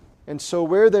 And so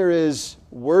where there is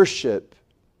worship,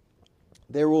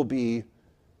 there will be,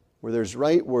 where there's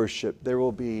right worship, there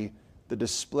will be the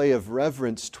display of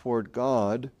reverence toward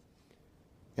God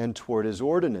and toward His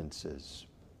ordinances.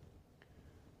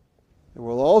 There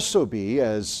will also be,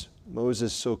 as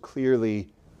Moses so clearly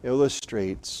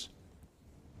illustrates,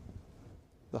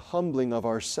 the humbling of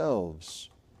ourselves.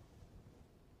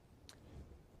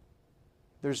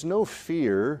 There's no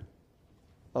fear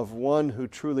of one who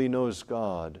truly knows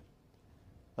God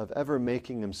of ever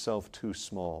making himself too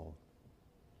small.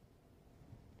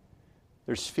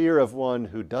 There's fear of one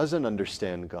who doesn't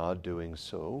understand God doing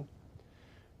so.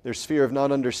 There's fear of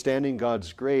not understanding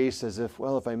God's grace as if,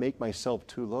 well, if I make myself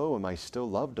too low, am I still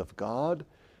loved of God?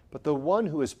 But the one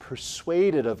who is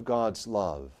persuaded of God's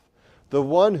love, the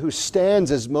one who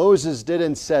stands as Moses did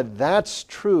and said, that's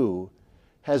true,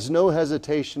 has no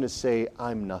hesitation to say,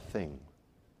 I'm nothing,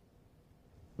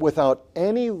 without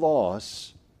any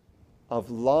loss of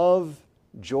love,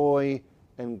 joy,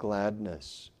 and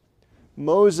gladness.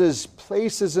 Moses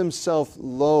places himself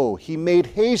low. He made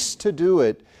haste to do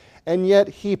it, and yet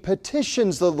he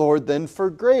petitions the Lord then for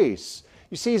grace.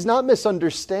 You see, he's not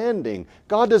misunderstanding.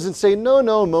 God doesn't say,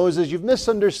 no, Moses, you've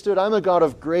misunderstood. I'm a God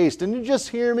of grace. Didn't you just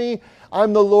hear me?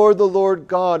 I'm the Lord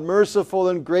God, merciful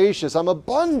and gracious. I'm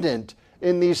abundant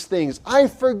in these things. I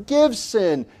forgive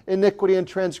sin, iniquity, and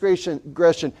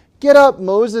transgression. Get up,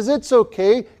 Moses. It's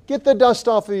okay. Get the dust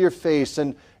off of your face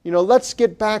and, let's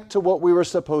get back to what we were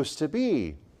supposed to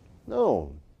be.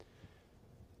 No.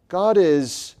 God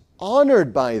is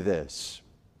honored by this.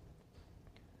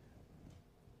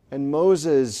 And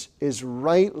Moses is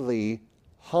rightly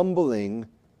humbling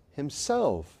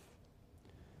himself.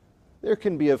 There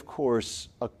can be, of course,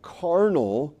 a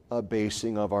carnal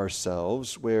abasing of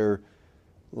ourselves where,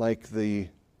 like the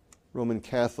Roman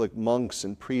Catholic monks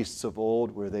and priests of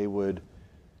old, where they would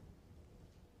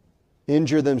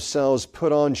injure themselves,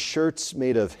 put on shirts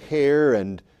made of hair,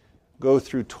 and go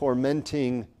through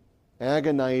tormenting,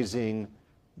 agonizing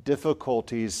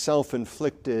difficulties,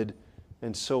 self-inflicted,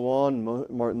 and so on.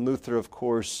 Martin Luther, of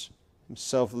course,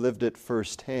 himself lived it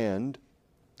firsthand.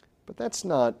 But that's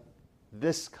not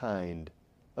this kind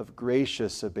of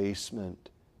gracious abasement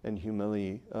and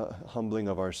humbling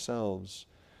of ourselves.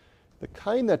 The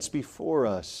kind that's before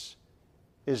us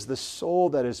is the soul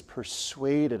that is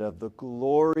persuaded of the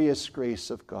glorious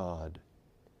grace of God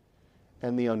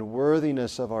and the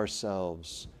unworthiness of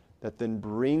ourselves that then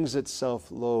brings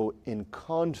itself low in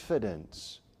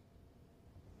confidence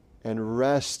and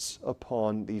rests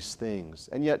upon these things.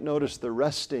 And yet notice the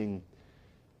resting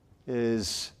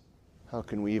is, how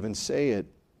can we even say it?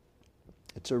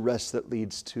 It's a rest that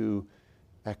leads to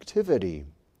activity.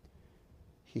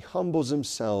 He humbles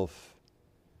himself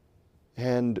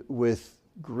and with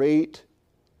great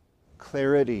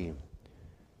clarity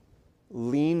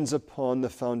leans upon the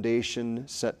foundation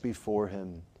set before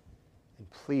him and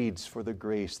pleads for the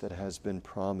grace that has been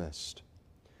promised.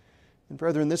 And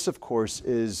brethren, this of course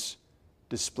is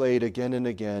displayed again and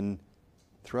again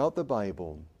throughout the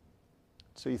Bible.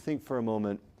 So you think for a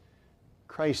moment,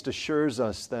 Christ assures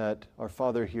us that our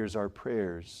Father hears our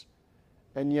prayers,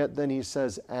 and yet then he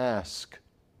says, ask,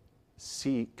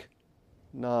 seek,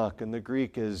 knock. And the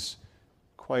Greek is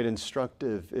quite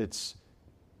instructive. It's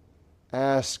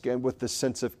ask, and with the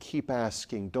sense of keep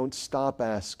asking. Don't stop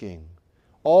asking.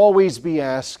 Always be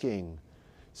asking.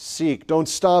 Seek. Don't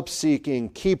stop seeking.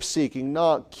 Keep seeking.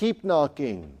 Knock. Keep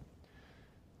knocking.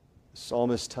 The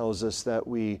psalmist tells us that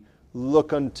we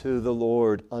look unto the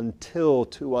Lord until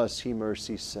to us he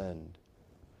mercy send.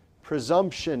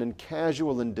 Presumption and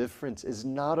casual indifference is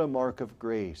not a mark of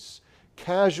grace.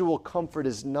 Casual comfort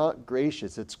is not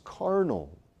gracious. It's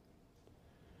carnal.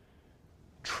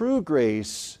 True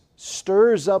grace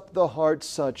stirs up the heart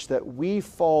such that we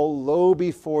fall low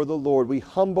before the Lord. We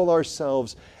humble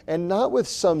ourselves, and not with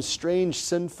some strange,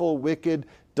 sinful, wicked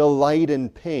delight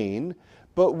and pain,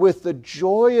 but with the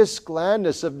joyous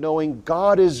gladness of knowing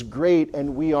God is great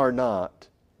and we are not,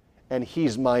 and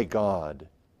He's my God.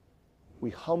 We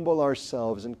humble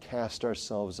ourselves and cast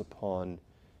ourselves upon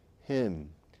Him.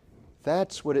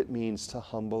 That's what it means to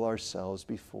humble ourselves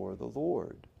before the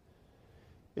Lord.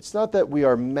 It's not that we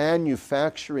are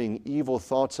manufacturing evil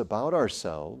thoughts about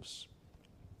ourselves.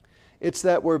 It's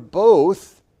that we're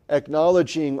both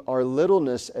acknowledging our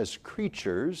littleness as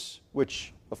creatures,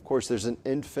 which, of course, there's an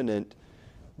infinite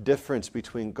difference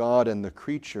between God and the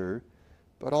creature,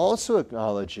 but also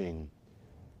acknowledging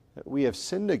that we have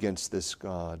sinned against this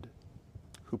God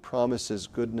who promises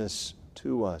goodness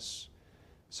to us.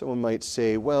 Someone might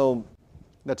say, well,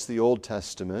 that's the Old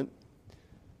Testament.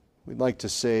 We'd like to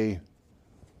say,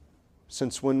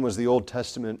 since when was the Old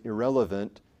Testament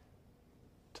irrelevant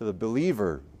to the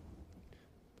believer?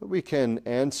 But we can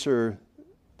answer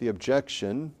the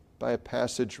objection by a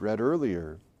passage read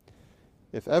earlier.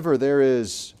 If ever there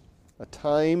is a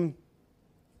time,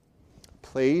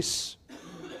 place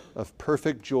of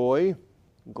perfect joy,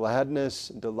 gladness,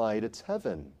 and delight, it's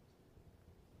heaven.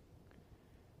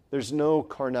 There's no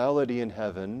carnality in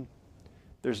heaven.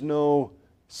 There's no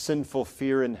sinful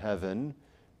fear in heaven.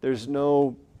 There's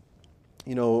no,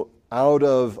 out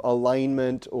of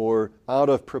alignment or out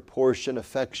of proportion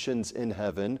affections in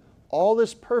heaven. All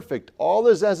is perfect. All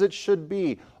is as it should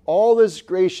be. All is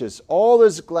gracious. All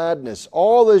is gladness.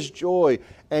 All is joy.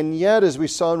 And yet, as we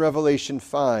saw in Revelation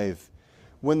 5,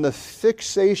 when the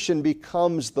fixation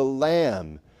becomes the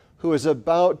Lamb who is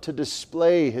about to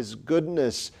display His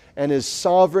goodness and His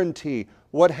sovereignty,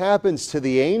 what happens to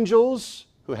the angels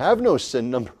who have no sin,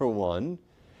 number one,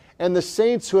 and the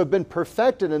saints who have been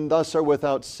perfected and thus are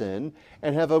without sin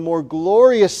and have a more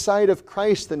glorious sight of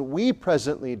Christ than we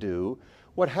presently do,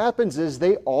 what happens is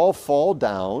they all fall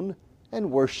down and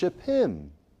worship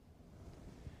Him.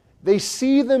 They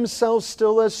see themselves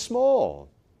still as small.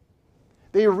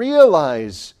 They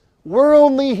realize we're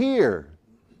only here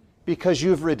because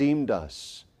You've redeemed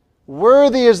us.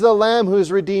 Worthy is the Lamb who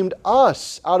has redeemed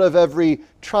us out of every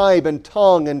tribe and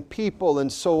tongue and people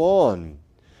and so on.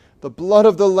 The blood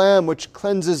of the Lamb which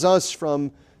cleanses us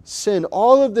from sin.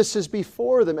 All of this is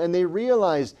before them, and they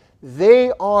realize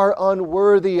they are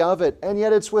unworthy of it, and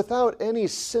yet it's without any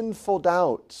sinful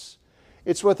doubts.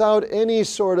 It's without any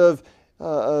sort of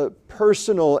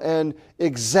personal and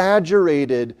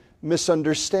exaggerated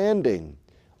misunderstanding.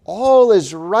 All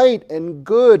is right and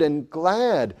good and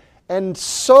glad, and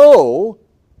so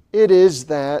it is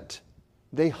that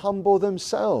they humble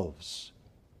themselves,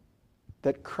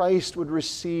 that Christ would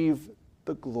receive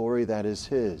the glory that is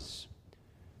His.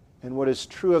 And what is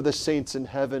true of the saints in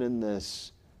heaven in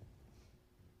this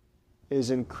is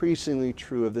increasingly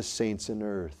true of the saints in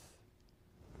earth,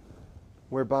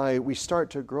 whereby we start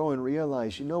to grow and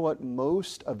realize, you know what,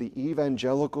 most of the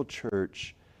evangelical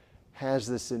church has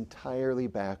this entirely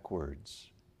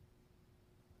backwards.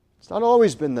 It's not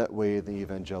always been that way in the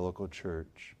evangelical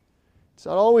church. It's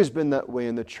not always been that way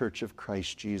in the Church of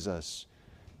Christ Jesus.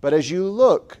 But as you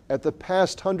look at the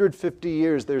past 150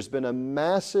 years, there's been a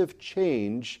massive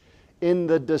change in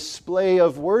the display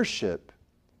of worship.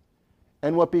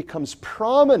 And what becomes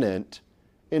prominent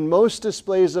in most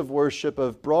displays of worship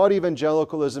of broad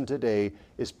evangelicalism today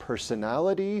is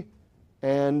personality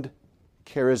and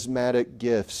charismatic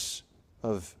gifts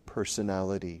of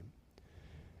personality.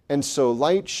 And so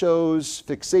light shows,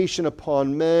 fixation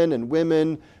upon men and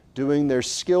women doing their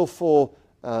skillful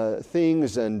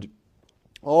things, and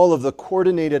all of the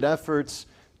coordinated efforts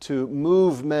to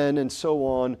move men and so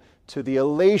on, to the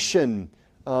elation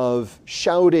of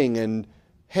shouting and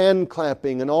hand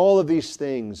clapping and all of these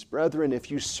things. Brethren, if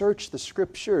you search the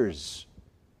Scriptures,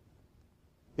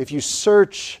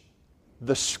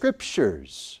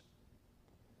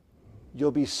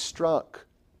 you'll be struck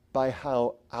by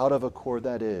how out of accord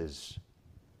that is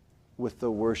with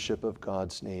the worship of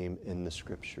God's name in the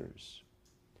Scriptures.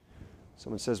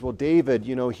 Someone says, well, David,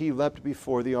 he leapt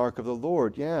before the ark of the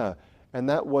Lord. Yeah, and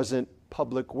that wasn't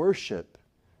public worship.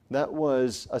 That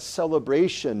was a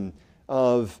celebration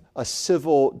of a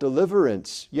civil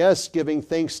deliverance. Yes, giving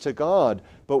thanks to God,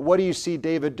 but what do you see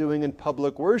David doing in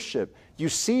public worship? You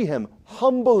see him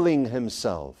humbling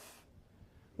himself.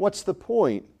 What's the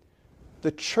point?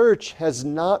 The church has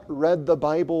not read the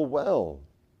Bible well.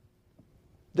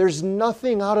 There's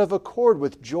nothing out of accord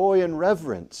with joy and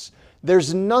reverence.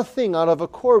 There's nothing out of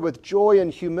accord with joy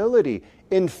and humility.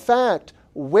 In fact,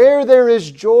 where there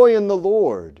is joy in the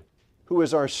Lord, who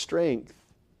is our strength,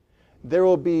 there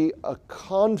will be a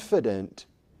confident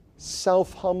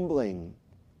self-humbling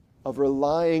of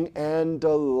relying and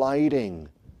delighting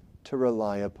to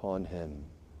rely upon Him.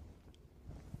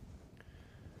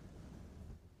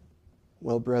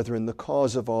 Well, brethren, the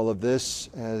cause of all of this,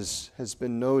 as has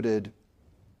been noted,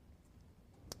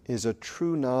 is a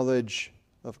true knowledge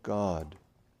of God.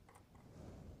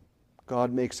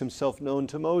 God makes himself known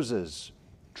to Moses,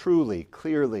 truly,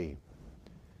 clearly.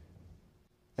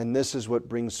 And this is what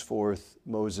brings forth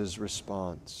Moses'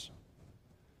 response.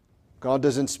 God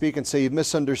doesn't speak and say, "You've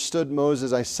misunderstood,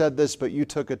 Moses. I said this, but you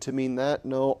took it to mean that."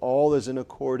 No, all is in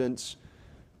accordance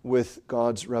with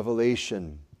God's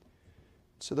revelation.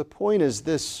 So the point is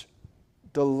this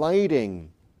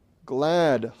delighting,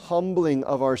 glad, humbling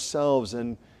of ourselves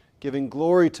and giving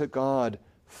glory to God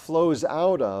flows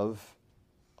out of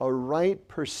a right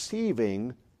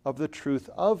perceiving of the truth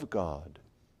of God.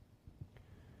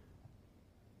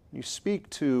 You speak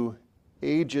to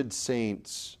aged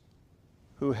saints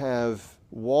who have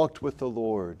walked with the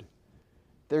Lord.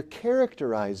 They're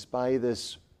characterized by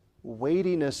this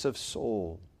weightiness of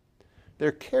soul.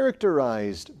 They're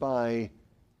characterized by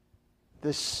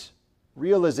this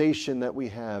realization that we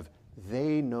have,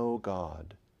 they know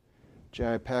God.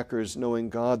 J.I. Packer's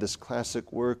Knowing God, this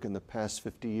classic work in the past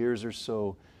 50 years or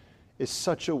so, is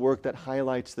such a work that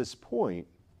highlights this point.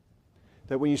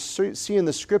 That when you see in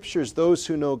the Scriptures those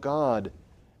who know God,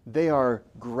 they are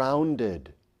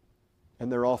grounded,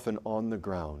 and they're often on the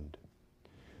ground.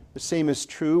 The same is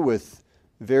true with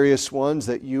various ones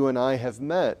that you and I have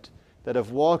met, that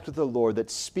have walked with the Lord, that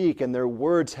speak, and their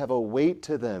words have a weight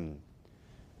to them.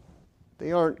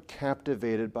 They aren't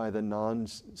captivated by the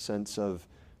nonsense of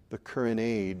the current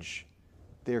age.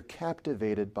 They're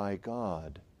captivated by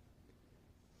God.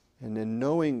 And in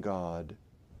knowing God,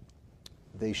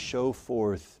 they show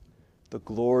forth the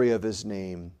glory of his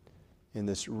name in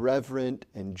this reverent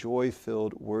and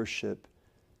joy-filled worship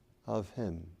of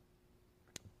him.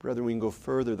 Brethren, we can go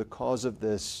further. The cause of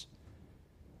this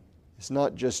is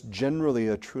not just generally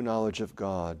a true knowledge of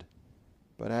God,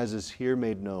 but as is here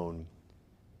made known,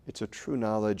 it's a true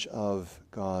knowledge of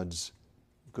God's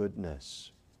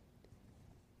goodness.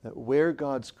 That where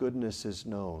God's goodness is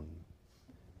known,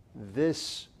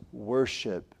 this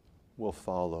worship will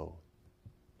follow.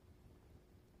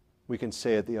 We can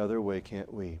say it the other way,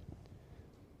 can't we?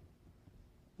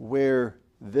 Where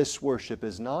this worship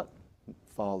is not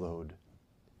followed,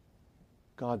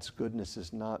 God's goodness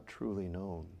is not truly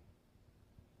known.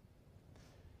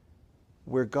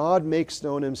 Where God makes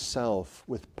known himself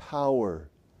with power,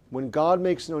 when God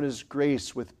makes known his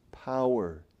grace with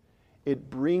power, it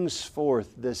brings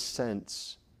forth this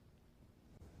sense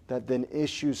that then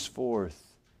issues forth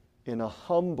in a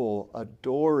humble,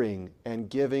 adoring, and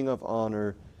giving of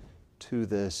honor to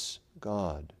this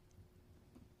God.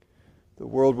 The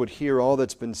world would hear all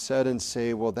that's been said and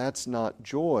say, well, that's not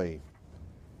joy.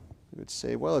 You would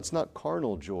say, well, it's not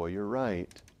carnal joy, you're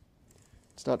right.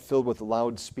 It's not filled with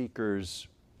loudspeakers.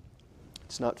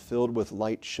 It's not filled with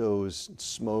light shows, and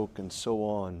smoke, and so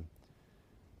on.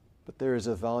 But there is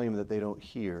a volume that they don't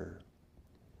hear.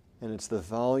 And it's the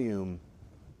volume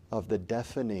of the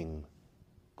deafening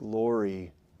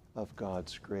glory of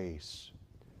God's grace.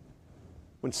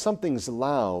 When something's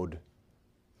loud,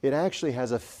 it actually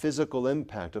has a physical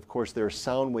impact. Of course, there are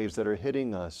sound waves that are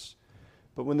hitting us.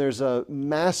 But when there's a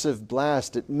massive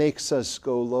blast, it makes us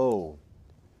go low.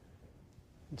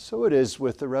 And so it is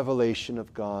with the revelation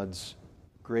of God's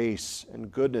grace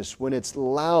and goodness. When it's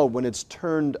loud, when it's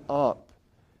turned up,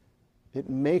 it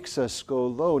makes us go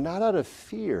low, not out of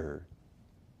fear,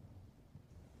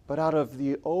 but out of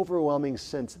the overwhelming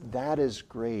sense that is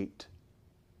great,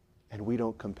 and we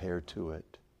don't compare to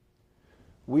it.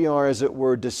 We are, as it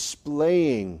were,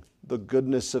 displaying the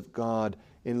goodness of God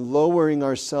in lowering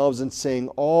ourselves and saying,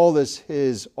 all is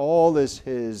his, all is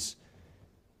his.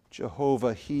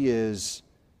 Jehovah, he is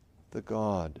the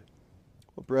God.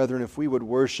 Well, brethren, if we would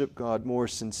worship God more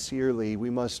sincerely, we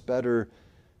must better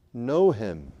know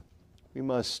him. We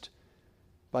must,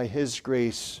 by his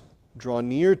grace, draw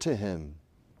near to him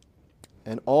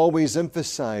and always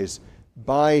emphasize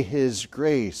by his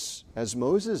grace, as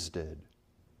Moses did.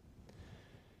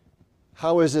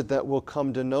 How is it that we'll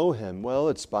come to know him? Well,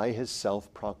 it's by his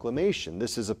self-proclamation.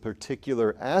 This is a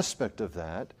particular aspect of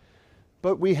that,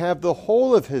 but we have the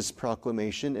whole of his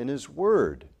proclamation in his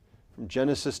word. From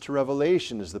Genesis to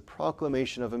Revelation is the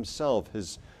proclamation of himself,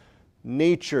 his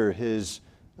nature, his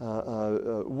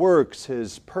works,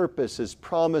 his purpose, his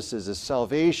promises, his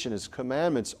salvation, his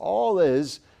commandments. All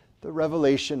is the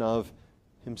revelation of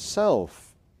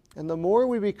himself. And the more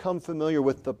we become familiar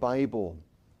with the Bible,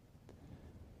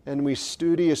 and we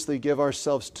studiously give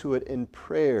ourselves to it in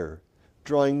prayer,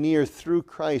 drawing near through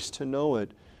Christ to know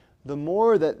it, the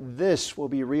more that this will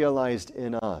be realized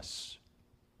in us,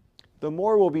 the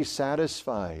more we'll be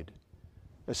satisfied,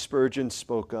 as Spurgeon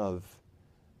spoke of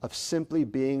simply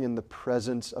being in the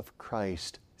presence of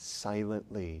Christ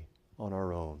silently on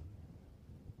our own.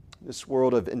 this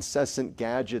world of incessant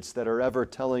gadgets that are ever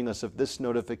telling us of this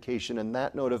notification and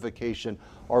that notification.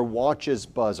 Our watches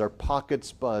buzz, our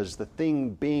pockets buzz, the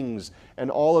thing bings,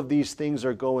 and all of these things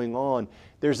are going on.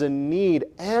 There's a need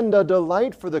and a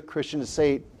delight for the Christian to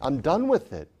say, I'm done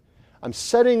with it. I'm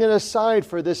setting it aside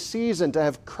for this season to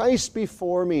have Christ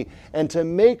before me and to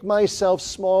make myself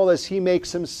small as He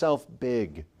makes Himself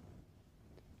big.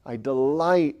 I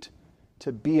delight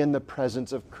to be in the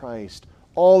presence of Christ.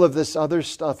 All of this other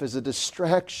stuff is a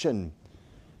distraction,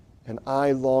 and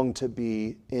I long to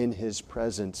be in His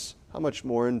presence. How much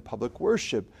more in public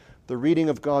worship? The reading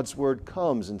of God's Word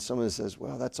comes, and someone says,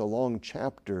 well, that's a long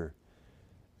chapter.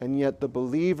 And yet the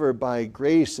believer by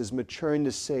grace is maturing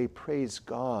to say, praise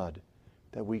God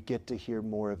that we get to hear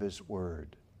more of His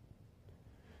Word.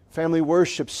 Family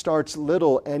worship starts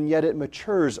little, and yet it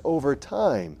matures over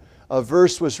time. A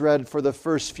verse was read for the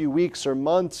first few weeks or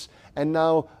months, and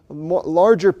now a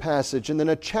larger passage, and then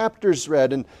a chapter's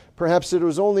read, and perhaps it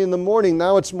was only in the morning,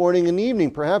 now it's morning and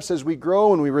evening. Perhaps as we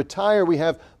grow and we retire, we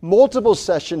have multiple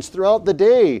sessions throughout the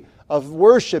day of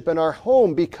worship in our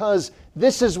home, because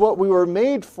this is what we were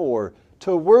made for,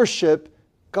 to worship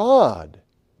God.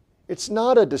 It's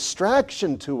not a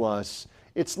distraction to us.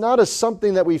 It's not a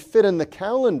something that we fit in the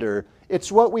calendar.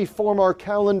 It's what we form our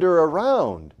calendar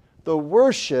around. The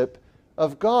worship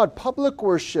of God, public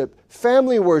worship,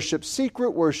 family worship,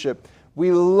 secret worship.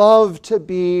 We love to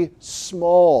be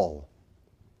small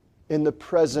in the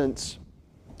presence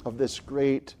of this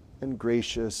great and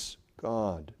gracious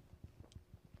God.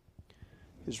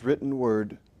 His written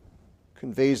word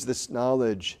conveys this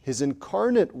knowledge. His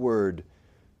incarnate word,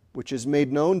 which is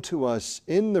made known to us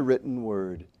in the written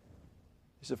word,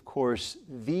 is of course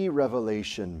the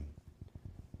revelation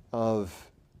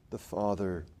of the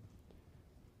Father.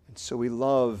 And so we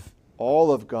love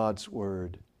all of God's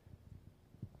Word,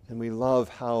 and we love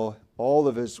how all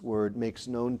of His Word makes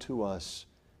known to us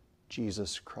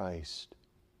Jesus Christ.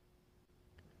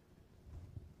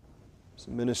 As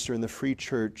a minister in the Free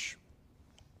Church,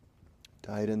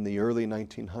 died in the early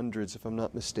 1900s, if I'm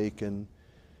not mistaken,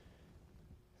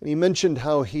 and he mentioned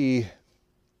how he, in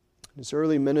his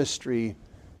early ministry,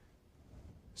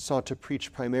 sought to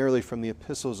preach primarily from the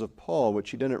epistles of Paul, which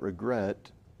he didn't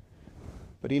regret.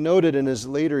 But he noted in his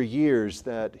later years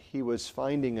that he was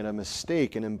finding it a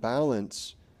mistake, an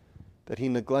imbalance, that he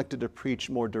neglected to preach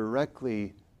more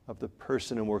directly of the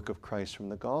person and work of Christ from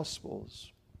the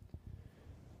Gospels.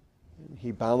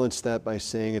 He balanced that by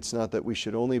saying it's not that we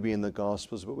should only be in the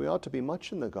Gospels, but we ought to be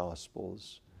much in the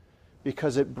Gospels,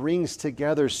 because it brings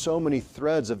together so many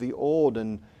threads of the Old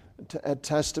and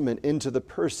Testament into the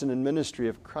person and ministry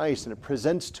of Christ, and it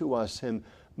presents to us Him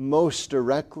most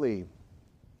directly.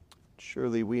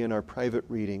 Surely we in our private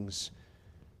readings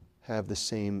have the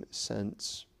same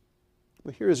sense.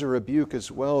 Well, here is a rebuke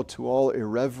as well to all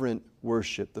irreverent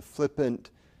worship, the flippant,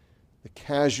 the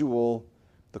casual,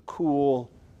 the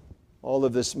cool, all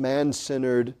of this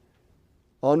man-centered,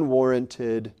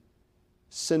 unwarranted,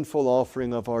 sinful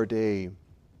offering of our day.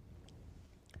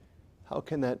 How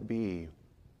can that be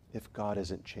if God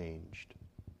hasn't changed?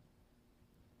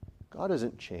 God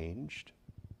hasn't changed.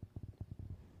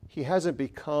 He hasn't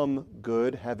become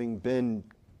good having been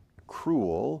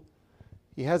cruel.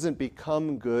 He hasn't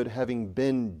become good having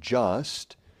been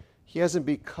just. He hasn't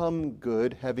become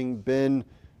good having been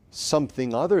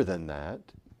something other than that.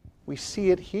 We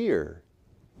see it here.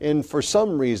 And for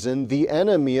some reason, the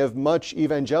enemy of much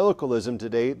evangelicalism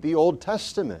today, the Old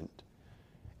Testament.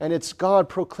 And it's God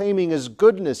proclaiming His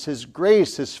goodness, His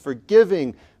grace, His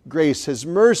forgiving grace, His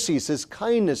mercies, His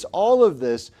kindness, all of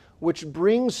this, which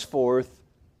brings forth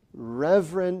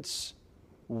reverence,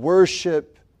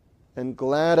 worship, and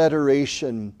glad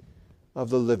adoration of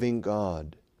the living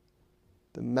God.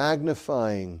 The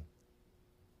magnifying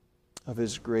of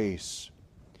His grace.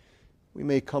 We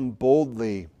may come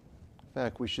boldly. In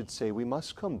fact, we should say we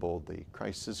must come boldly.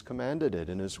 Christ has commanded it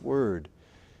in His Word.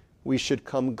 We should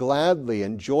come gladly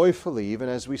and joyfully, even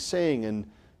as we sang in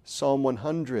Psalm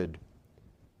 100.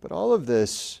 But all of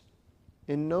this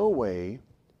in no way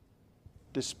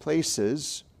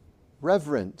displaces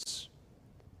reverence.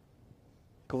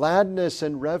 Gladness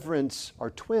and reverence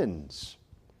are twins.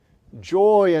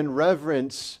 Joy and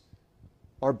reverence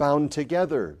are bound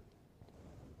together.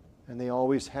 And they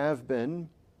always have been,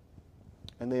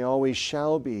 and they always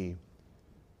shall be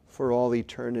for all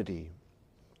eternity.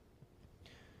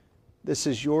 This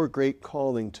is your great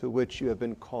calling to which you have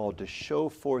been called, to show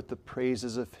forth the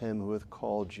praises of Him who hath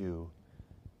called you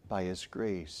by His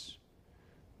grace.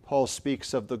 Paul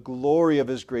speaks of the glory of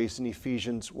His grace in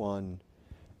Ephesians 1,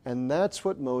 and that's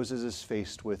what Moses is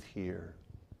faced with here.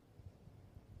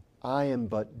 I am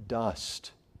but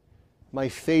dust, My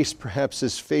face perhaps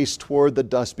is faced toward the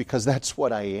dust because that's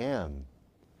what I am.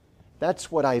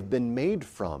 That's what I've been made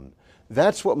from.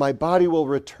 That's what my body will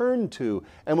return to.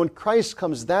 And when Christ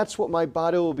comes, that's what my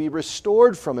body will be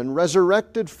restored from and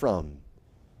resurrected from.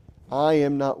 I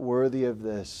am not worthy of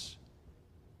this,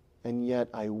 and yet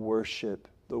I worship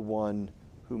the one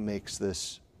who makes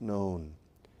this known.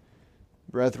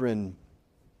 Brethren,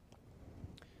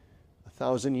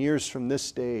 1,000 years from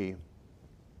this day,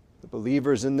 the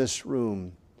believers in this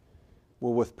room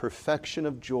will, with perfection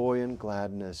of joy and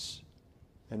gladness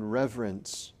and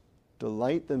reverence,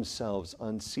 delight themselves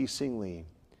unceasingly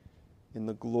in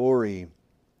the glory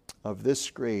of this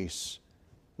grace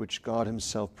which God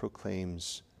Himself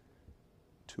proclaims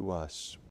to us.